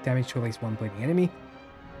deals direct damage to at least one bleeding enemy.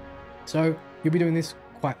 So you'll be doing this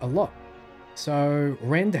quite a lot. So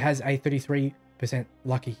Rend has a 33%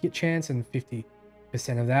 lucky hit chance, and 50%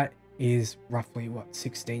 of that is roughly what,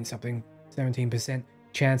 16 something, 17%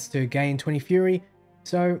 chance to gain 20 fury.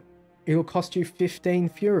 So it'll cost you 15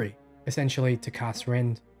 fury essentially to cast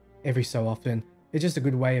Rend every so often. It's just a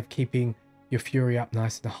good way of keeping your fury up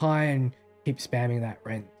nice and high and keep spamming that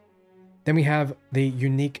Rend. Then we have the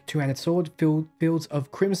unique two-handed sword, Fields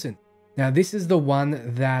of Crimson. Now this is the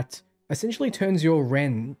one that essentially turns your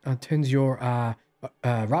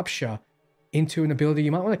Rupture into an ability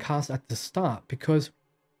you might want to cast at the start, because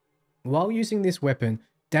while using this weapon,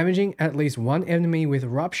 damaging at least one enemy with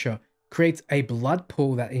Rupture creates a blood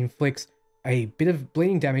pool that inflicts a bit of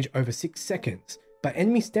bleeding damage over 6 seconds. But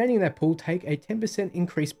enemies standing in that pool take a 10%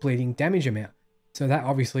 increased bleeding damage amount. So that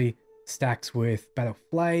obviously stacks with Battle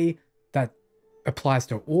Flay. That applies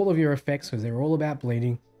to all of your effects because they're all about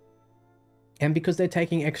bleeding. And because they're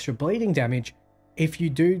taking extra bleeding damage, if you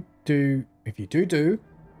do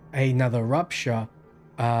another Rupture,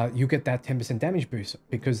 you get that 10% damage boost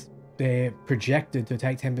because they're projected to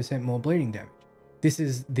take 10% more bleeding damage. This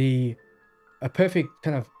is a perfect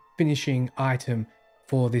kind of finishing item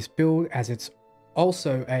for this build, as it's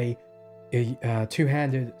also a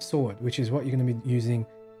two-handed sword, which is what you're going to be using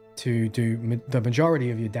to do the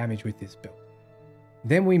majority of your damage with this build.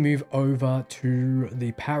 Then we move over to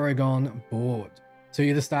the Paragon board. So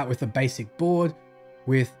you're going to start with the basic board.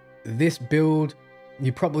 With this build,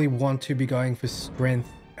 you probably want to be going for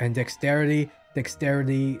strength and dexterity.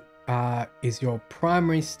 Dexterity is your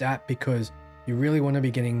primary stat because you really want to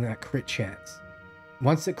be getting that crit chance.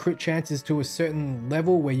 Once the crit chance is to a certain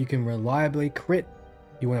level where you can reliably crit,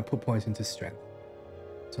 you want to put points into strength.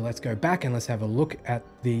 So let's go back and let's have a look at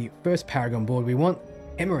the first Paragon board. We want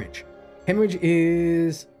Hemorrhage. Hemorrhage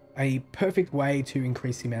is a perfect way to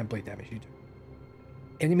increase the amount of bleed damage you do.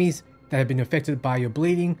 Enemies that have been affected by your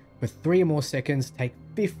bleeding for 3 or more seconds take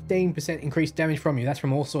 15% increased damage from you. That's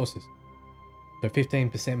from all sources. So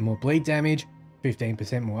 15% more bleed damage,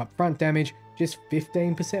 15% more upfront damage, just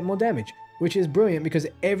 15% more damage, which is brilliant because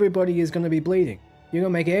everybody is going to be bleeding. You're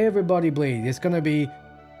going to make everybody bleed. It's going to be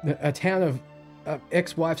a town of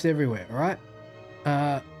ex-wives everywhere, all right?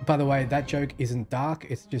 By the way, that joke isn't dark.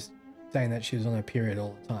 It's just saying that she was on her period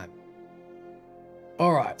all the time.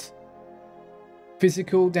 All right.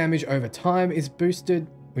 Physical damage over time is boosted,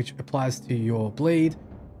 which applies to your bleed.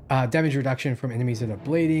 Damage reduction from enemies that are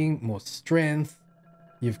bleeding, more strength.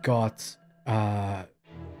 You've got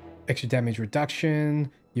extra damage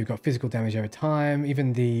reduction. You've got physical damage over time.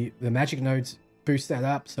 Even the magic nodes boost that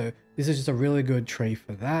up. So this is just a really good tree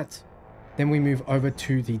for that. Then we move over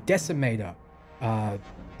to the Decimator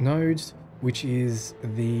nodes, which is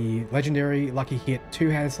the legendary lucky hit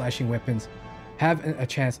two-handed slashing weapons have a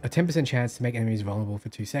 10% chance to make enemies vulnerable for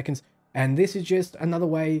 2 seconds. And this is just another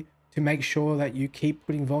way to make sure that you keep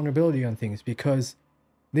putting vulnerability on things, because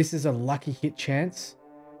this is a lucky hit chance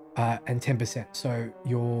and 10%. So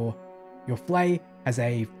your Flay has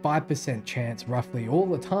a 5% chance roughly all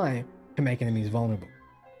the time to make enemies vulnerable.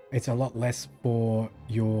 It's a lot less for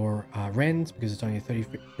your Rends because it's only a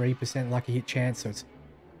 33% lucky hit chance, so it's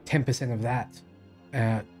 10% of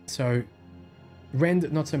that. So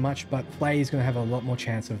Rend not so much, but Flay is going to have a lot more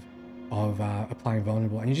chance of applying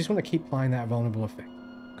vulnerable, and you just want to keep applying that vulnerable effect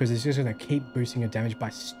because it's just going to keep boosting your damage by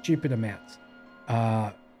stupid amounts.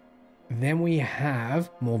 Then we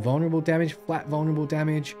have more vulnerable damage, flat vulnerable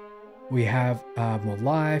damage. We have more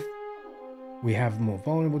life. We have more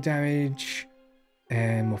vulnerable damage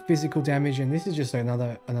and more physical damage, and this is just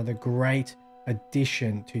another great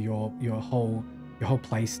addition to your whole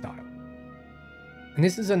play style. And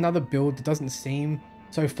this is another build that doesn't seem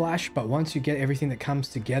so flash, but once you get everything that comes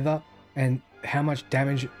together and how much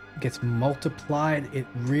damage gets multiplied, it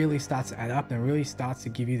really starts to add up and really starts to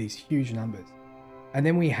give you these huge numbers. And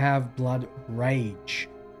then we have Blood Rage.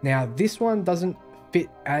 Now this one doesn't fit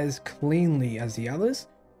as cleanly as the others.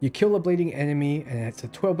 You kill a bleeding enemy and it's a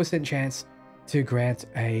 12% chance to grant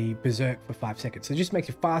a berserk for 5 seconds. So it just makes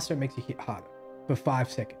you faster, it makes you hit harder for 5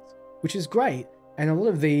 seconds, which is great. And a lot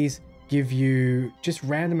of these give you just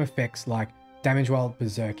random effects like damage while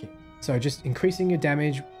berserking. So just increasing your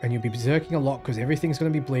damage, and you'll be berserking a lot because everything's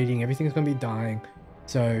going to be bleeding, everything's going to be dying.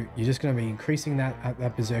 So you're just going to be increasing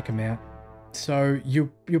that berserk amount. So you'll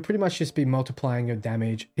pretty much just be multiplying your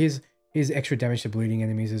damage. Here's extra damage to bleeding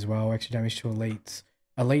enemies as well, extra damage to elites.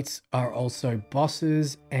 Elites are also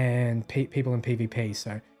bosses and people in PvP,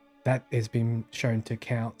 so that has been shown to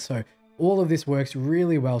count. So all of this works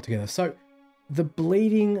really well together. So the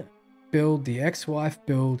bleeding build, the ex-wife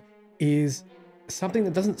build, is something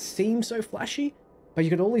that doesn't seem so flashy, but you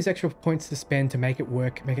got all these extra points to spend to make it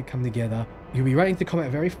work, make it come together. You'll be running through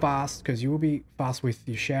combat very fast because you will be fast with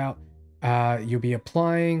your shout. You'll be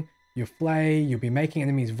applying your flay, you'll be making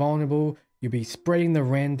enemies vulnerable, you'll be spreading the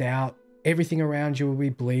rend out, everything around you will be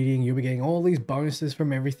bleeding, you'll be getting all these bonuses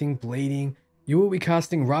from everything bleeding. You will be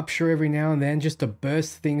casting Rupture every now and then just to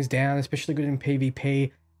burst things down, especially good in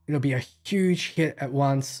PvP. It'll be a huge hit at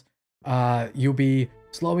once. You'll be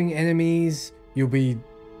slowing enemies, you'll be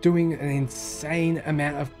doing an insane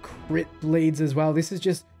amount of crit bleeds as well. This is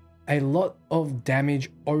just a lot of damage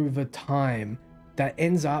over time that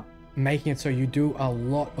ends up making it so you do a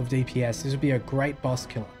lot of DPS. This would be a great boss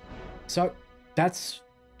killer. So that's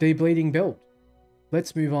the bleeding build.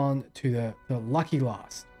 Let's move on to the lucky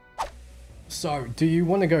last. So do you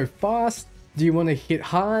want to go fast? Do you want to hit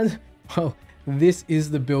hard? Well, this is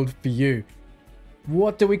the build for you.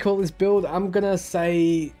 What do we call this build? I'm gonna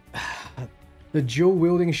say the dual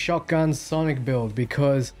wielding shotgun Sonic build,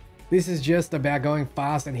 because this is just about going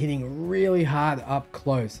fast and hitting really hard up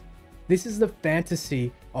close. This is the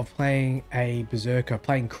fantasy of playing a berserker,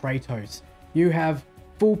 playing Kratos. You have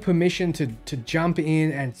full permission to jump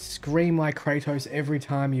in and scream like Kratos every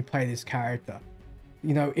time you play this character.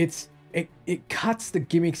 You know, it cuts the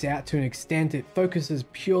gimmicks out to an extent. It focuses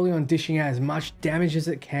purely on dishing out as much damage as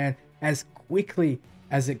it can, as quickly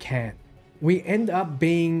as it can. We end up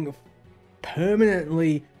being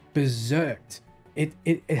permanently berserked.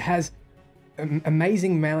 It has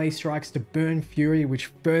amazing melee strikes to burn fury,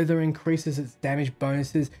 which further increases its damage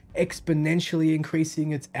bonuses, exponentially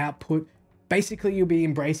increasing its output. Basically, you'll be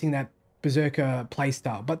embracing that berserker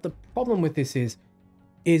playstyle. But the problem with this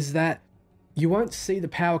is that you won't see the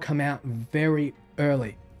power come out very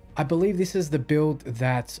early. I believe this is the build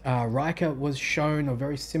that Riker was shown, or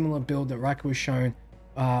very similar build that Riker was shown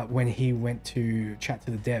when he went to chat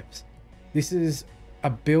to the devs. This is a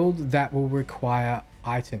build that will require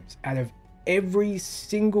items. Out of every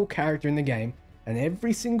single character in the game and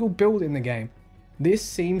every single build in the game, this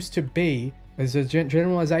seems to be, as a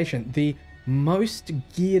generalization, the most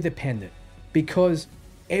gear dependent, because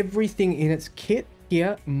everything in its kit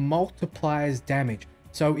here multiplies damage.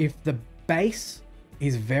 So if the base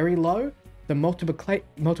is very low, the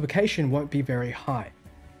multiplication won't be very high.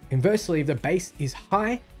 Inversely, if the base is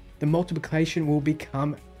high, the multiplication will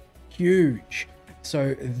become huge.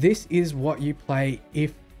 So this is what you play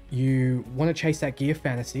if you want to chase that gear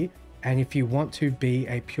fantasy, and if you want to be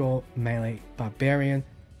a pure melee barbarian.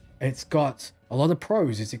 It's got a lot of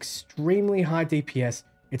pros. It's extremely high DPS.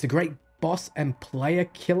 It's a great boss and player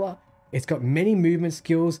killer. It's got many movement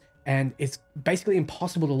skills, and it's basically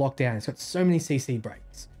impossible to lock down. It's got so many CC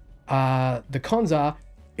breaks. The cons are,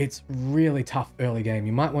 it's really tough early game.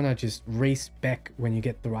 You might want to just respec when you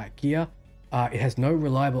get the right gear. It has no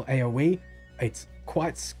reliable AoE. It's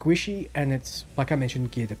quite squishy, and it's, like I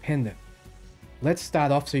mentioned, gear dependent. Let's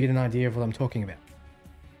start off so you get an idea of what I'm talking about.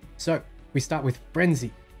 So we start with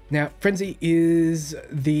Frenzy. Now, Frenzy is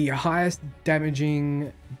the highest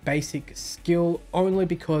damaging basic skill only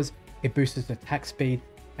because it boosts attack speed.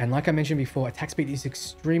 And like I mentioned before, attack speed is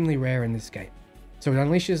extremely rare in this game. So it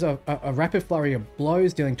unleashes a rapid flurry of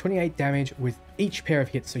blows, dealing 28 damage with each pair of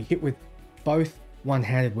hits. So you hit with both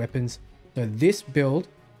one-handed weapons. So this build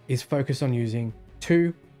is focused on using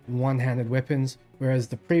 2 one-handed weapons, whereas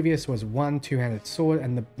the previous was 1 two-handed sword,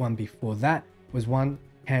 and the one before that was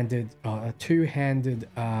a two-handed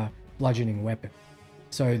bludgeoning weapon.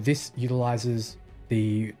 So this utilizes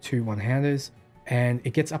the 2 one-handers, and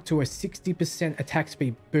it gets up to a 60% attack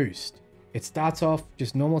speed boost. It starts off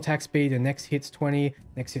just normal attack speed, and next hit's 20,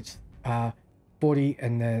 next hit's 40,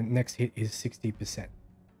 and the next hit is 60%.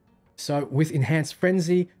 So with Enhanced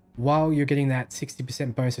Frenzy, while you're getting that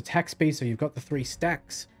 60% bonus attack speed, so you've got the 3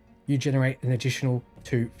 stacks, you generate an additional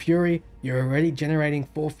 2 Fury. You're already generating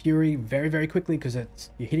 4 Fury very, very quickly because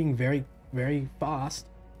you're hitting very, very fast.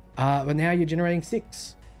 But now you're generating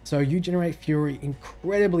 6. So you generate Fury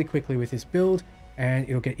incredibly quickly with this build, and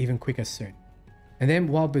it'll get even quicker soon. And then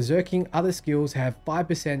while berserking, other skills have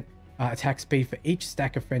 5% attack speed for each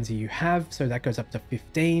stack of Frenzy you have, so that goes up to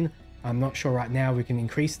 15. I'm not sure right now we can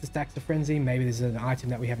increase the stacks of frenzy. Maybe there's an item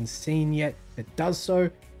that we haven't seen yet that does so.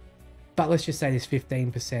 But let's just say this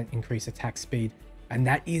 15% increase attack speed. And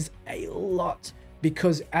that is a lot,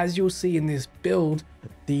 because as you'll see in this build,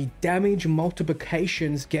 the damage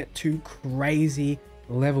multiplications get to crazy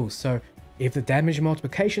levels. So if the damage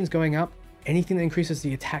multiplication is going up, anything that increases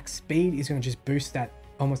the attack speed is going to just boost that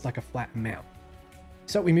almost like a flat amount.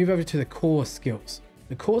 So we move over to the core skills.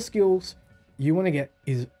 The core skills you want to get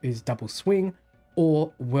is double swing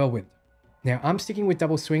or whirlwind. Now I'm sticking with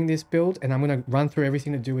double swing this build, and I'm going to run through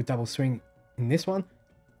everything to do with double swing in this one.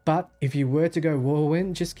 But if you were to go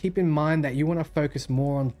whirlwind, just keep in mind that you want to focus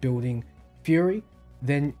more on building fury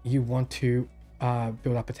than you want to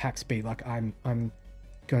build up attack speed, like I'm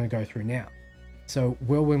going to go through now. So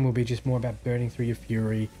whirlwind will be just more about burning through your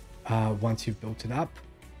fury once you've built it up.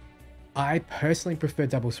 I personally prefer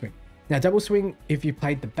double swing. Now double swing, if you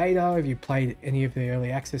played the beta, if you played any of the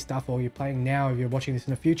early access stuff, or you're playing now, if you're watching this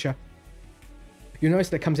in the future, you'll notice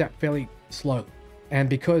that it comes out fairly slowly. And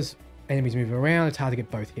because enemies move around, it's hard to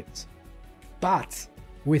get both hits. But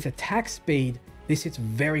with attack speed, this hits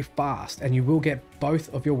very fast, and you will get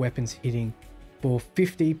both of your weapons hitting for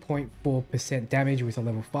 50.4% damage with a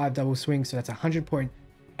level 5 double swing. So that's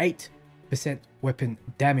 100.8% weapon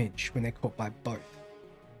damage when they're caught by both.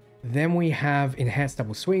 Then we have enhanced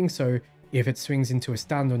double swing. So if it swings into a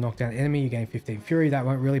stunned or knockdown enemy, you gain 15 fury. That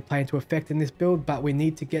won't really play into effect in this build, but we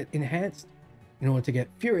need to get enhanced in order to get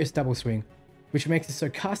furious double swing, which makes it so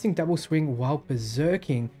casting double swing while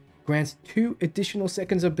berserking grants 2 additional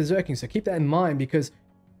seconds of berserking. So keep that in mind, because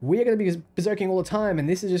we're going to be berserking all the time, and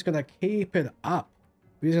this is just going to keep it up.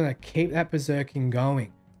 We're just going to keep that berserking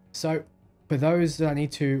going. So for those that I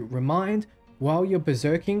need to remind, while you're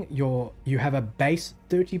berserking, you have a base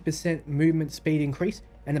 30% movement speed increase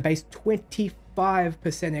and a base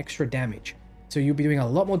 25% extra damage. So you'll be doing a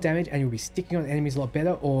lot more damage, and you'll be sticking on enemies a lot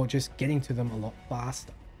better, or just getting to them a lot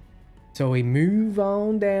faster. So we move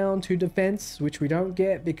on down to defense, which we don't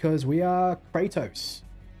get because we are Kratos.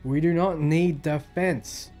 We do not need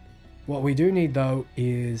defense. What we do need though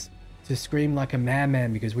is to scream like a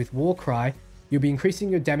madman, because with Warcry, you'll be increasing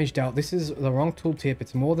your damage dealt. This is the wrong tooltip.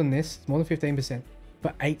 It's more than this. It's more than 15%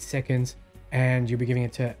 for 8 seconds, and you'll be giving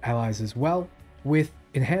it to allies as well. With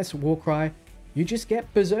enhanced Warcry, you just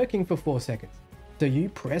get berserking for 4 seconds. So you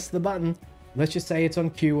press the button. Let's just say it's on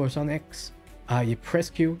Q or it's on X. You press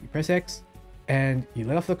Q, you press X, and you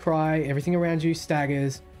let off the cry. Everything around you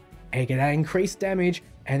staggers, and you get that increased damage,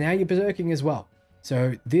 and now you're berserking as well.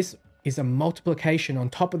 So this is a multiplication on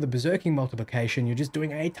top of the berserking multiplication. You're just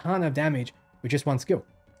doing a ton of damage with just one skill.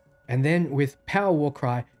 And then with Power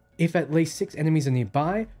Warcry, if at least 6 enemies are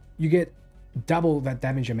nearby, you get double that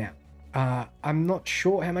damage amount. I'm not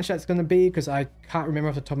sure how much that's going to be, because I can't remember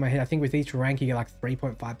off the top of my head. I think with each rank you get like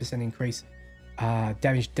 3.5% increase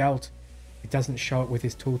damage dealt. It doesn't show it with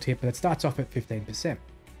this tooltip, but it starts off at 15%.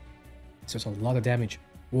 So it's a lot of damage.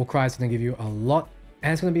 Warcry is going to give you a lot,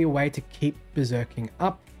 and it's going to be a way to keep berserking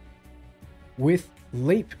up. With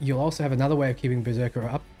Leap, you'll also have another way of keeping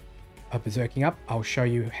berserking up. I'll show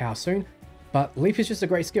you how soon. But Leap is just a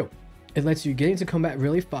great skill. It lets you get into combat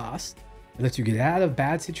really fast. It lets you get out of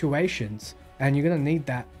bad situations, and you're going to need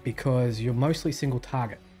that because you're mostly single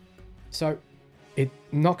target. So it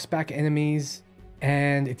knocks back enemies,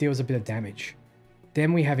 and it deals a bit of damage.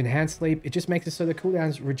 Then we have Enhanced Leap. It just makes it so the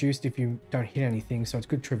cooldown's reduced if you don't hit anything, so it's a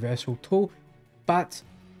good traversal tool. But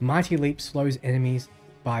Mighty Leap slows enemies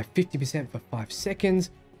by 50% for 5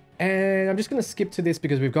 seconds. And I'm just going to skip to this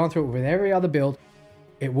because we've gone through it with every other build.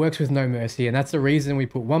 It works with No Mercy, and that's the reason we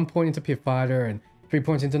put 1 point into Pit Fighter and 3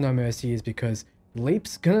 points into No Mercy, is because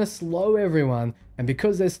Leap's going to slow everyone. And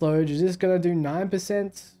because they're slowed, you're just going to do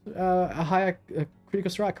 9% a higher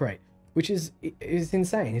critical strike rate, which is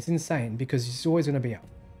insane. It's insane because it's always going to be up.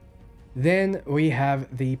 Then we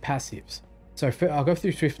have the passives. So I'll go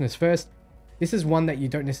through Swiftness first. This is one that you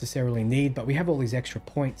don't necessarily need, but we have all these extra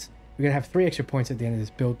points. We're going to have 3 extra points at the end of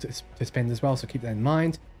this build to spend as well, so keep that in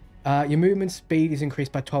mind. Your movement speed is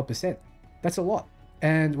increased by 12%. That's a lot.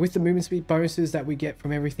 And with the movement speed bonuses that we get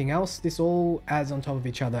from everything else, this all adds on top of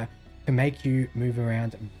each other to make you move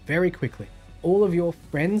around very quickly. All of your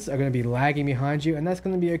friends are going to be lagging behind you, and that's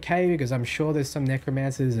going to be okay, because I'm sure there's some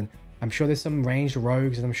necromancers, and I'm sure there's some ranged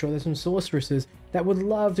rogues, and I'm sure there's some sorceresses that would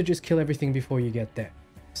love to just kill everything before you get there.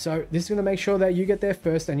 So this is going to make sure that you get there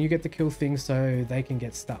first and you get to kill things so they can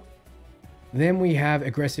get stuff. Then we have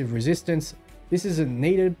aggressive resistance. This isn't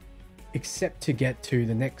needed except to get to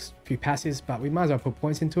the next few passes, but we might as well put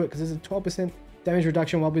points into it because there's a 12% damage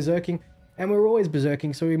reduction while berserking, and we're always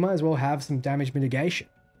berserking, so we might as well have some damage mitigation.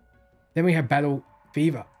 Then we have battle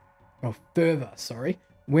fever, or fervor, sorry.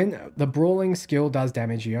 when the brawling skill does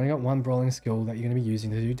damage, you only got one brawling skill that you're going to be using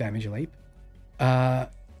to do damage leap.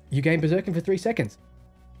 You gain berserking for 3 seconds.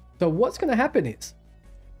 So what's going to happen is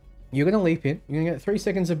you're going to leap in, you're going to get 3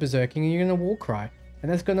 seconds of berserking, and you're going to war cry, and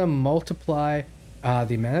that's going to multiply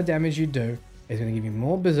the amount of damage you do. It's going to give you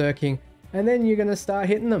more berserking, and then you're going to start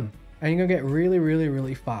hitting them, and you're going to get really, really,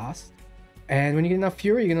 really fast. And when you get enough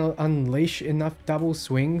fury, you're going to unleash enough double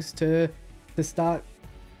swings to start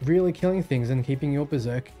really killing things and keeping your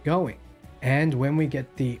berserk going. And when we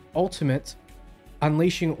get the ultimate,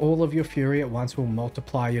 unleashing all of your fury at once will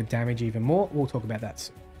multiply your damage even more. We'll talk about that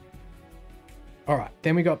soon. All right,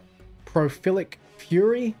 then we got Prophilic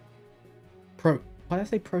Fury. Why did I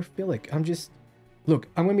say Prophilic? Look,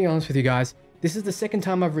 I'm going to be honest with you guys. This is the second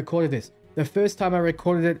time I've recorded this. The first time I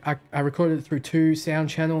recorded it, I recorded it through 2 sound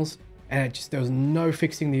channels, and there was no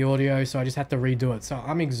fixing the audio, so I just had to redo it. So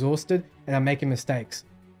I'm exhausted and I'm making mistakes.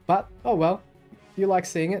 But, oh well, you like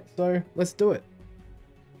seeing it, so let's do it.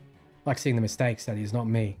 Like seeing the mistakes, that is, not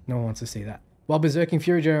me. No one wants to see that. While Berserking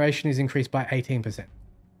Fury generation is increased by 18%.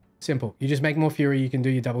 Simple. You just make more Fury, you can do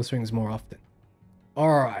your double swings more often.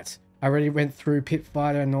 Alright, I already went through Pit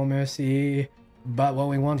Fighter and No Mercy, but what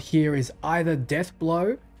we want here is either Death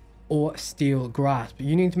Blow or Steel Grasp.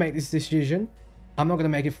 You need to make this decision. I'm not going to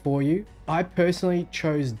make it for you. I personally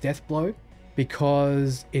chose Death Blow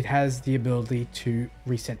because it has the ability to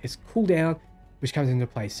reset its cooldown, which comes into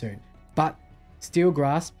play soon. But Steel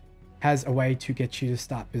Grasp has a way to get you to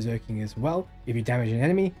start berserking as well. If you damage an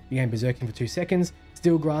enemy, you gain berserking for 2 seconds.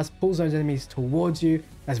 Steel Grasp pulls those enemies towards you.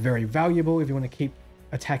 That's very valuable if you want to keep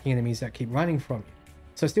attacking enemies that keep running from you.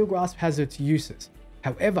 So Steel Grasp has its uses.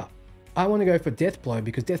 However, I want to go for Death Blow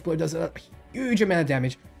because Death Blow does a huge amount of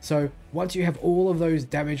damage. So once you have all of those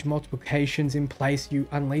damage multiplications in place, you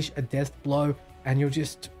unleash a Death Blow and you'll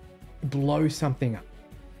just blow something up.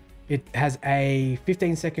 It has a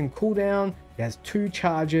 15-second cooldown, it has 2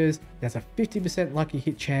 charges, it has a 50% lucky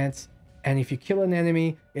hit chance, and if you kill an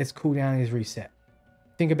enemy, its cooldown is reset.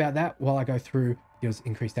 Think about that while I go through. Deals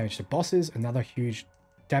increased damage to bosses, another huge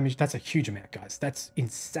damage. That's a huge amount, guys. That's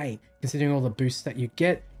insane. Considering all the boosts that you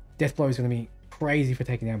get, Death Blow is going to be crazy for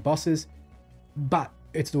taking down bosses, but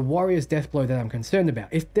it's the Warrior's Death Blow that I'm concerned about.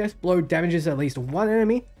 If Death Blow damages at least one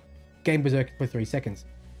enemy, gain Berserk for 3 seconds.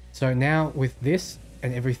 So now with this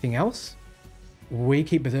and everything else, we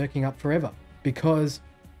keep berserking up forever, because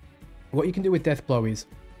what you can do with Death Blow is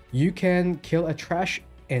you can kill a trash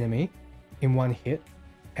enemy in 1 hit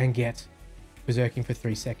and get berserking for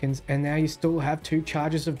 3 seconds, and now you still have 2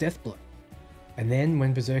 charges of Death Blow. And then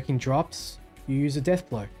when berserking drops, you use a Death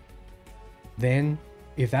Blow. Then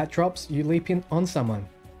if that drops, you leap in on someone,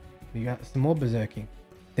 you got some more berserking.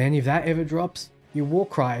 Then if that ever drops, you war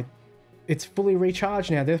cry. It's fully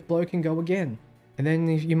recharged now. Death Blow can go again. And then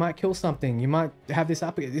you might kill something, you might have this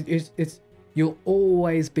up. You'll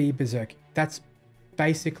always be berserking. That's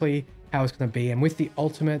basically how it's going to be. And with the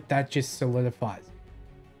ultimate, that just solidifies.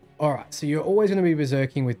 Alright, so you're always going to be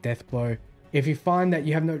berserking with Death Blow. If you find that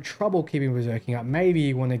you have no trouble keeping berserking up, maybe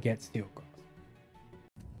you want to get Steel Grasp.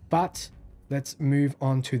 But let's move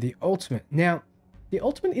on to the ultimate. Now, the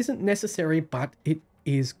ultimate isn't necessary, but it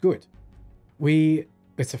is good.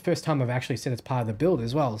 It's the first time I've actually said it's part of the build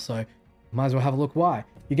as well, so might as well have a look why.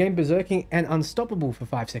 You gain Berserking and Unstoppable for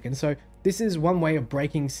 5 seconds, so this is one way of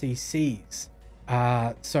breaking CCs.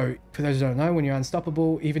 So for those who don't know, when you're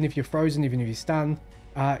unstoppable, even if you're frozen, even if you're stunned,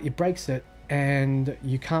 it breaks it and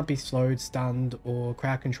you can't be slowed, stunned, or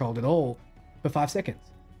crowd controlled at all for 5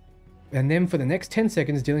 seconds. And then for the next 10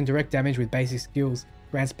 seconds, dealing direct damage with basic skills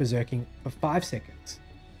grants Berserking for 5 seconds.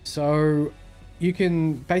 So you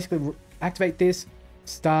can basically activate this,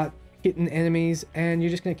 start hitting enemies, and you're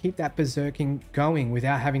just going to keep that berserking going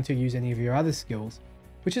without having to use any of your other skills,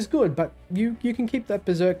 which is good, but you can keep that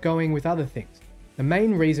berserk going with other things. The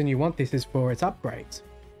main reason you want this is for its upgrades.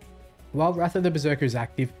 While Wrath of the Berserker is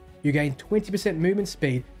active, you gain 20% movement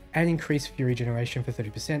speed and increase fury generation for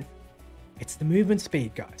 30%. It's the movement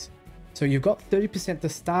speed, guys. So you've got 30% to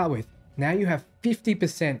start with. Now you have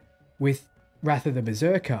 50% with Wrath of the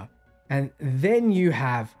Berserker, and then you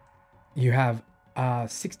have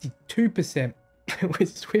 62%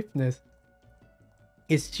 with swiftness.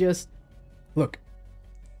 It's just, look,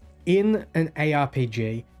 in an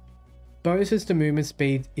ARPG, bonuses to movement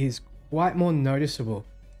speed is quite more noticeable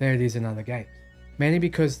than it is in other games. Mainly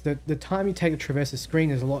because the time you take to traverse the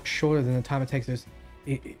screen is a lot shorter than the time it takes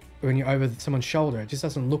when you're over someone's shoulder. It just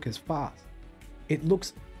doesn't look as fast. It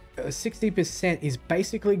looks, 60% is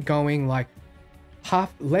basically going like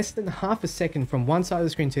less than half a second from one side of the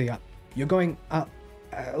screen to the other. You're going up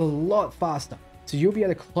a lot faster. So you'll be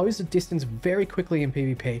able to close the distance very quickly in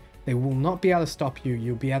PvP They will not be able to stop you.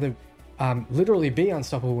 You'll be able to literally be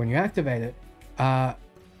unstoppable when you activate it.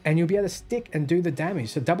 And you'll be able to stick and do the damage.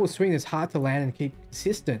 So double swing is hard to land and keep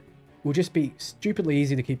consistent. Will just be stupidly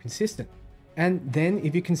easy to keep consistent. And then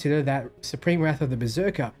if you consider that Supreme Wrath of the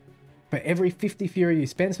Berserker, for every 50 Fury you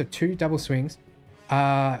spend, so 2 double swings,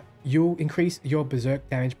 you'll increase your Berserk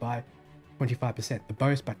damage by 25%. The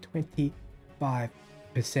bonus by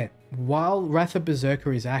 25%. While Wrath of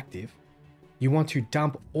Berserker is active, you want to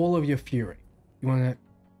dump all of your Fury. You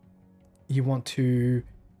want to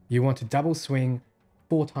double swing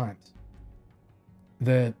 4 times.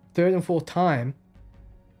 The third and fourth time,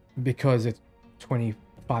 because it's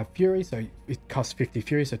 25 Fury, so it costs 50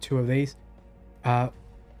 Fury, so 2 of these,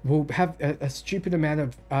 will have a stupid amount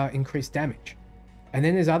of increased damage. And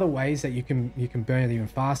then there's other ways that you can burn it even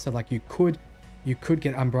faster. Like you could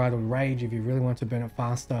get Unbridled Rage if you really want to burn it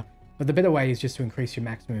faster. But the better way is just to increase your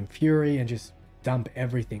maximum Fury and just dump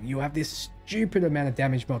everything. You have this stupid amount of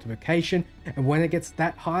damage multiplication, and when it gets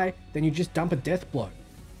that high, then you just dump a Death Blow.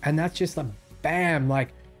 And that's just a bam,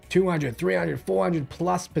 like 200, 300,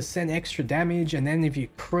 400+% extra damage. And then if you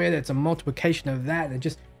crit, it's a multiplication of that. And it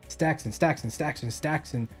just stacks and stacks and stacks and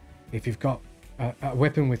stacks. And if you've got a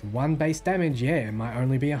weapon with 1 base damage, yeah, it might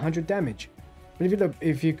only be 100 damage. But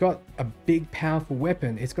if you've got a big, powerful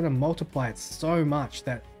weapon, it's going to multiply it so much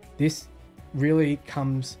that this really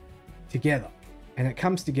comes together. And it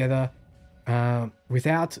comes together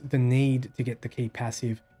without the need to get the key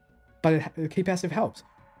passive. But the key passive helps.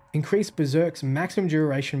 Increase Berserk's maximum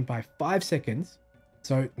duration by 5 seconds.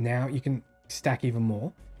 So now you can stack even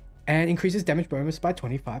more. And increases damage bonus by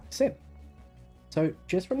 25%. So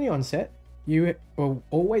just from the onset, you will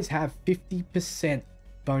always have 50%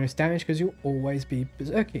 bonus damage because you'll always be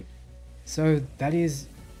berserking. So that is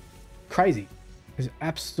crazy. It's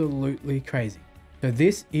absolutely crazy. So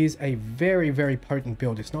this is a very, very potent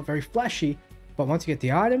build. It's not very flashy, but once you get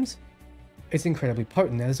the items, it's incredibly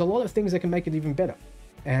potent. There's a lot of things that can make it even better.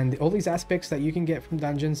 And all these aspects that you can get from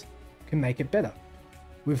dungeons can make it better.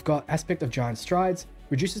 We've got Aspect of Giant Strides,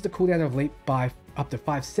 reduces the cooldown of Leap by up to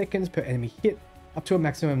 5 seconds per enemy hit, up to a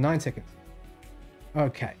maximum of 9 seconds.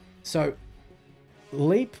 Okay, so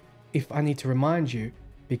Leap, if I need to remind you,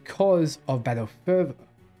 because of Battle Fervor,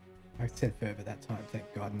 I said Fervor that time,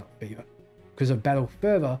 thank God, not Fever. Because of Battle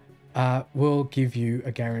Fervor, will give you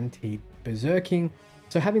a guaranteed berserking.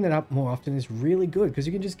 So having that up more often is really good because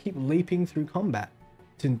you can just keep leaping through combat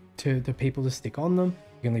to the people to stick on them.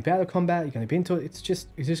 You can leap out of combat, you can leap into it. It's just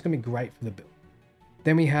going to be great for the build.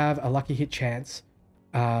 Then we have a lucky hit chance,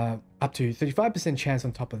 up to 35% chance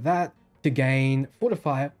on top of that to gain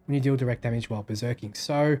Fortify when you deal direct damage while berserking.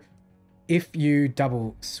 So if you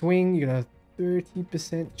double swing, you get a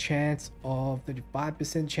 30% chance of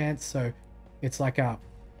 35% chance. So it's like a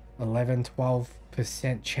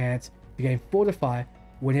 11-12% chance to gain Fortify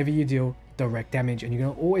whenever you deal direct damage, and you're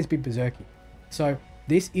going to always be berserking. So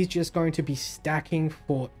this is just going to be stacking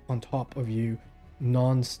fort on top of you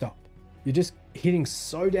non-stop. You're just hitting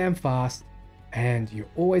so damn fast and you're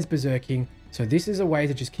always berserking. So this is a way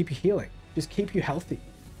to just keep you healing, just keep you healthy.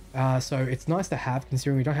 So it's nice to have,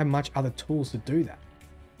 considering we don't have much other tools to do that.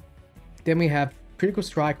 Then we have Critical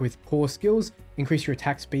Strike with Core Skills, increase your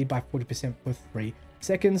attack speed by 40% for 3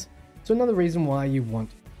 seconds. So another reason why you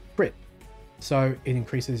want crit. So it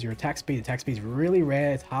increases your attack speed. Attack speed is really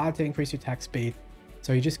rare. It's hard to increase your attack speed.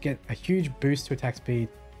 So you just get a huge boost to attack speed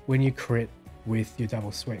when you crit with your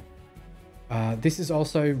double swing. This is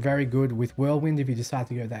also very good with Whirlwind if you decide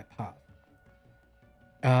to go that path.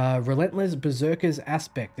 Relentless Berserker's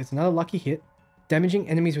Aspect. It's another lucky hit. Damaging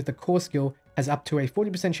enemies with the core skill has up to a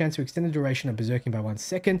 40% chance to extend the duration of berserking by 1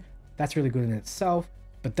 second. That's really good in itself,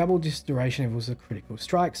 but double this duration if it was a critical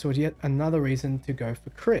strike, so it's yet another reason to go for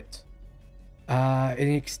crit.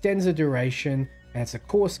 It extends the duration, and it's a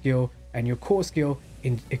core skill, and your core skill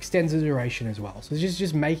extends the duration as well. So it's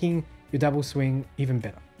just making your double swing even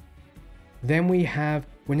better. Then we have,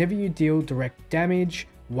 whenever you deal direct damage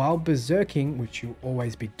while berserking, which you'll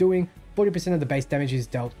always be doing, 40% of the base damage is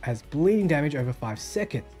dealt as bleeding damage over 5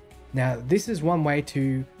 seconds. Now, this is one way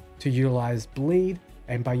to utilize bleed,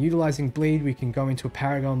 and by utilizing bleed, we can go into a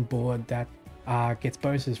Paragon board that gets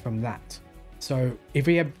bonuses from that. So if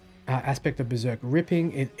we have Aspect of Berserk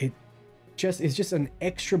Ripping, it's just an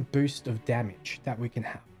extra boost of damage that we can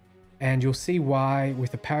have. And you'll see why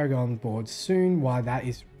with the Paragon board soon, why that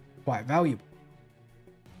is quite valuable.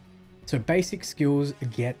 So basic skills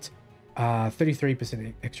get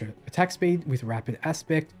 33% extra attack speed with Rapid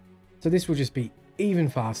Aspect. So this will just be even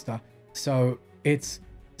faster. So it's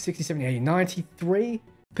 60, 70, 80, 93%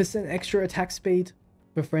 extra attack speed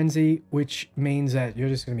for Frenzy, which means that you're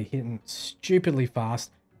just going to be hitting stupidly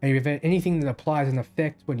fast. And if anything that applies an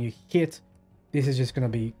effect when you hit, this is just going to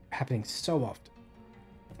be happening so often.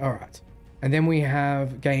 All right. And then we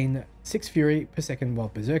have gain 6 fury per second while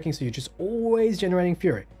berserking. So you're just always generating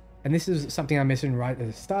fury. And this is something I mentioned right at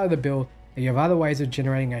the start of the build. And you have other ways of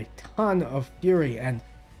generating a ton of fury. And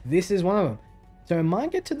this is one of them. So it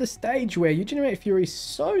might get to the stage where you generate fury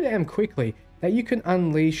so damn quickly that you can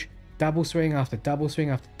unleash double swing after double swing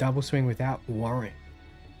after double swing without worrying.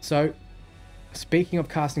 So speaking of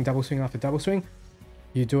casting double swing after double swing,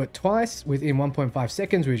 you do it twice within 1.5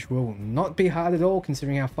 seconds, which will not be hard at all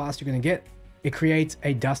considering how fast you're going to get. It creates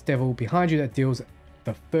a dust devil behind you that deals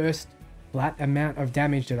the first flat amount of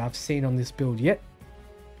damage that I've seen on this build yet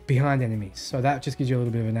behind enemies. So that just gives you a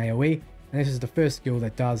little bit of an AoE. And this is the first skill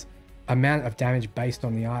that does amount of damage based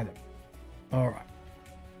on the item. Alright.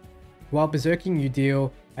 While berserking, you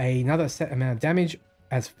deal another set amount of damage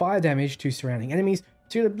as fire damage to surrounding enemies.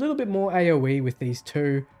 So you get a little bit more AoE with these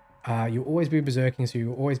two. You'll always be berserking, so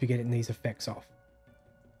you'll always be getting these effects off.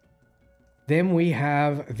 Then we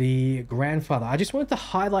have the Grandfather. I just wanted to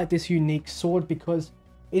highlight this unique sword because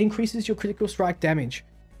it increases your critical strike damage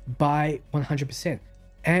by 100%.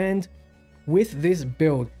 And with this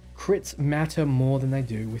build, crits matter more than they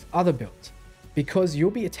do with other builds because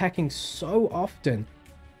you'll be attacking so often.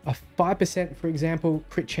 A 5%, for example,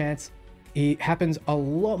 crit chance, it happens a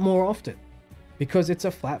lot more often because it's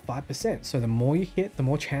a flat 5%. So the more you hit, the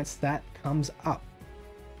more chance that comes up.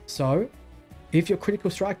 So if your critical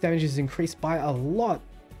strike damage is increased by a lot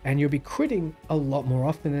and you'll be critting a lot more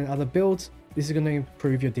often than other builds, this is going to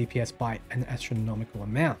improve your DPS by an astronomical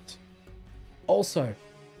amount. Also,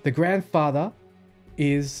 the Grandfather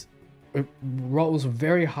rolls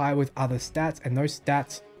very high with other stats, and those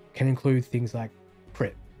stats can include things like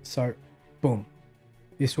crit. So boom,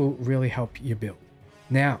 this will really help you build.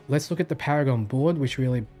 Now let's look at the Paragon board, which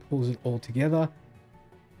really pulls it all together.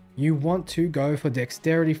 You want to go for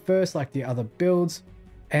dexterity first like the other builds,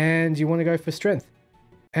 and you want to go for strength,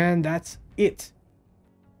 and that's it.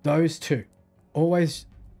 Those two, always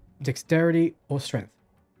dexterity or strength.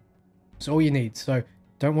 It's all you need. So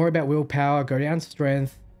don't worry about willpower, go down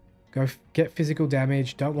strength, go get physical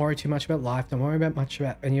damage. Don't worry too much about life. Don't worry about much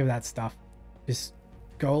about any of that stuff. Just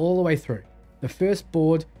go all the way through. The first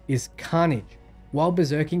board is Carnage. While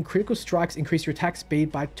berserking, critical strikes increase your attack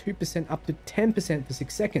speed by 2% up to 10% for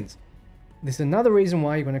 6 seconds. This is another reason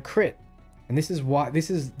why you're going to crit. And this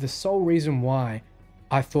is the sole reason why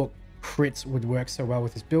I thought crits would work so well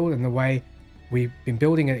with this build, and the way we've been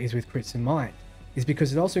building it is with crits in mind, is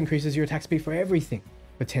because it also increases your attack speed for everything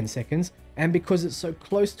for 10 seconds. And because it's so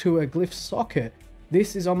close to a glyph socket,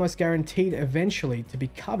 this is almost guaranteed eventually to be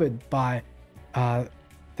covered by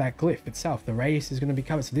that glyph itself. The radius is going to be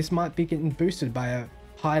covered, so this might be getting boosted by a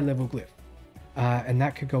high level glyph, and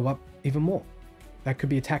that could go up even more. That could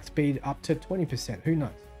be attack speed up to 20%, who knows.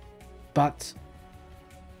 But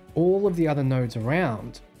all of the other nodes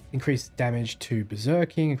around increase damage to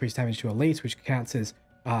berserking, increase damage to elites, which counts as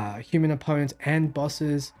human opponents and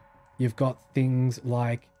bosses. You've got things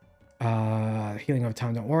like healing over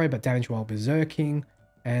time, don't worry, but damage while berserking,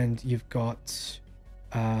 and you've got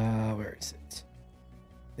where is it?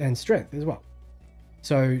 And strength as well.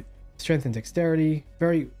 So strength and dexterity,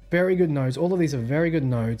 very, very good nodes. All of these are very good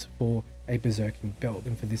nodes for a berserking build,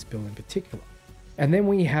 and for this build in particular. And then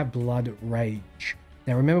we have Blood Rage.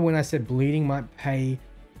 Now remember when I said bleeding might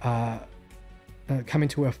come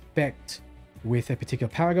into effect with a particular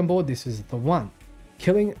Paragon board? This is the one.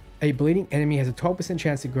 Killing a bleeding enemy has a 12%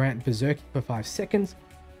 chance to grant berserking for 5 seconds.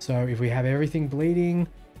 So if we have everything bleeding,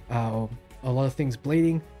 or a lot of things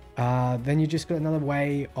bleeding, then you just got another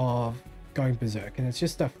way of going berserk, and it's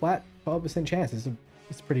just a flat 12% chance.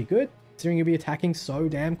 It's pretty good considering you'll be attacking so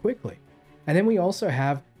damn quickly. And then we also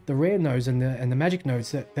have the rare nodes and the magic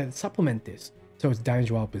nodes that supplement this. So it's damage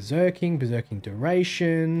while berserking, berserking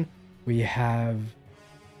duration. We have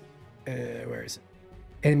where is it?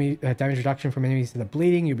 Enemy damage reduction from enemies that are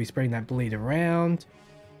bleeding. You'll be spreading that bleed around.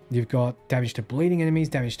 You've got damage to bleeding enemies,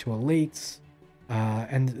 damage to elites,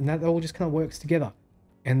 and that all just kind of works together.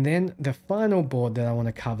 And then the final board that I want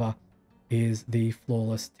to cover is the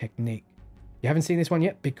Flawless Technique. You haven't seen this one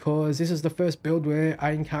yet because this is the first build where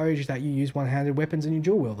I encourage that you use one-handed weapons and you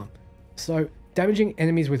dual wield them. So damaging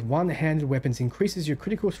enemies with one-handed weapons increases your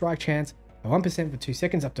critical strike chance by 1% for 2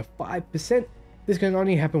 seconds up to 5%. This can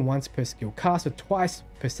only happen once per skill cast or twice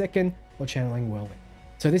per second while channeling Wielding.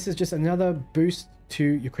 So this is just another boost to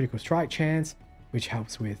your critical strike chance, which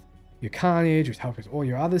helps with your Carnage, which helps with all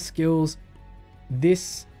your other skills.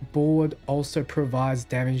 This board also provides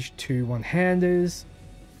damage to one-handers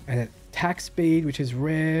and attack speed, which is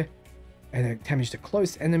rare, and damage to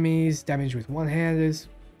close enemies, damage with one-handers,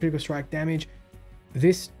 critical strike damage.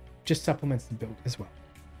 This just supplements the build as well.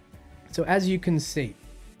 So as you can see,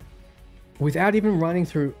 without even running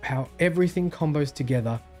through how everything combos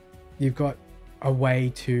together, you've got a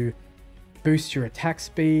way to boost your attack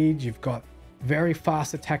speed. You've got very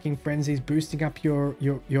fast attacking frenzies, boosting up your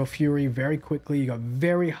fury very quickly. You've got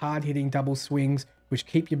very hard hitting double swings, which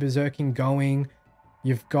keep your berserking going.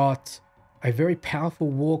 You've got a very powerful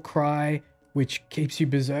war cry, which keeps you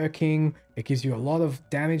berserking. It gives you a lot of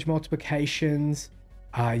damage multiplications.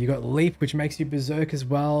 You got leap, which makes you berserk as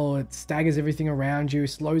well. It staggers everything around you,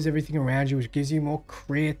 slows everything around you, which gives you more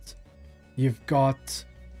crit. You've got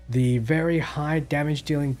the very high damage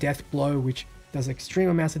dealing death blow, which does extreme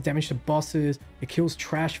amounts of damage to bosses. It kills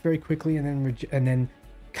trash very quickly and then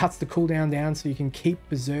cuts the cooldown down so you can keep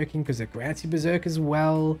berserking because it grants you berserk as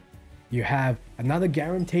well. You have another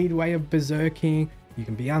guaranteed way of berserking. You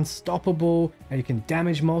can be unstoppable and you can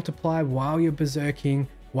damage multiply while you're berserking,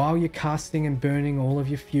 while you're casting and burning all of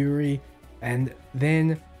your fury. And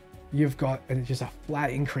then you've got just a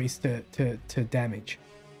flat increase to damage.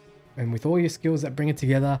 And with all your skills that bring it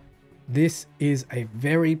together, this is a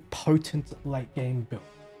very potent late game build.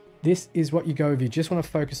 This is what you go if you just want to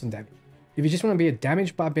focus on damage. If you just want to be a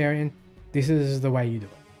damaged barbarian, this is the way you do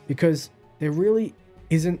it. Because there really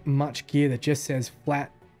isn't much gear that just says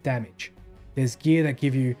flat damage. There's gear that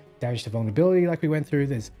give you damage to vulnerability like we went through.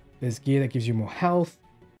 There's gear that gives you more health.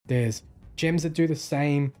 There's gems that do the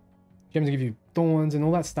same. Gems that give you thorns and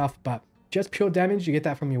all that stuff. But just pure damage, you get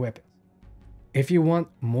that from your weapons. If you want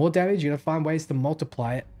more damage, you're going to find ways to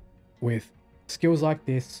multiply it with skills like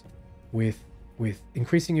this, with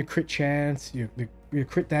increasing your crit chance, your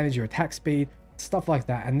crit damage, your attack speed, stuff like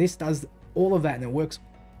that. And this does all of that, and it works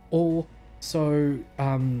all so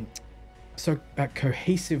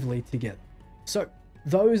cohesively together. So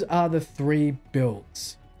those are the three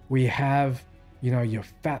builds. We have, you know, your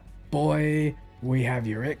fat boy, we have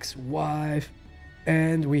your ex-wife,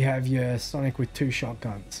 and we have your Sonic with 2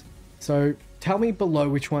 shotguns. So tell me below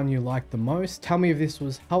which one you like the most. Tell me if this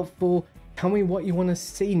was helpful. Tell me what you want to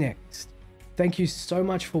see next. Thank you so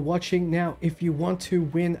much for watching. Now, if you want to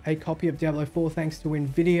win a copy of Diablo 4 thanks to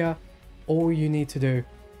Nvidia, all you need to do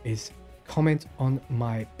is comment on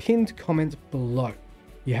my pinned comment below.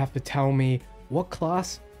 You have to tell me what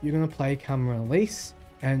class you're going to play come release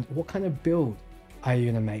and what kind of build are you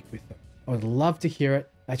going to make with them. I would love to hear it.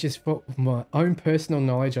 That's just for my own personal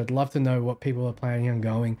knowledge. I'd love to know what people are planning on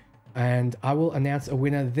going, and I will announce a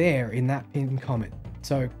winner there in that pinned comment.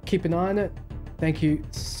 So keep an eye on it. Thank you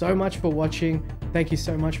so much for watching. Thank you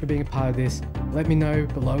so much for being a part of this. Let me know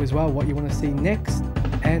below as well what you want to see next.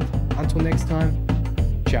 And until next time,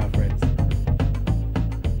 ciao friends.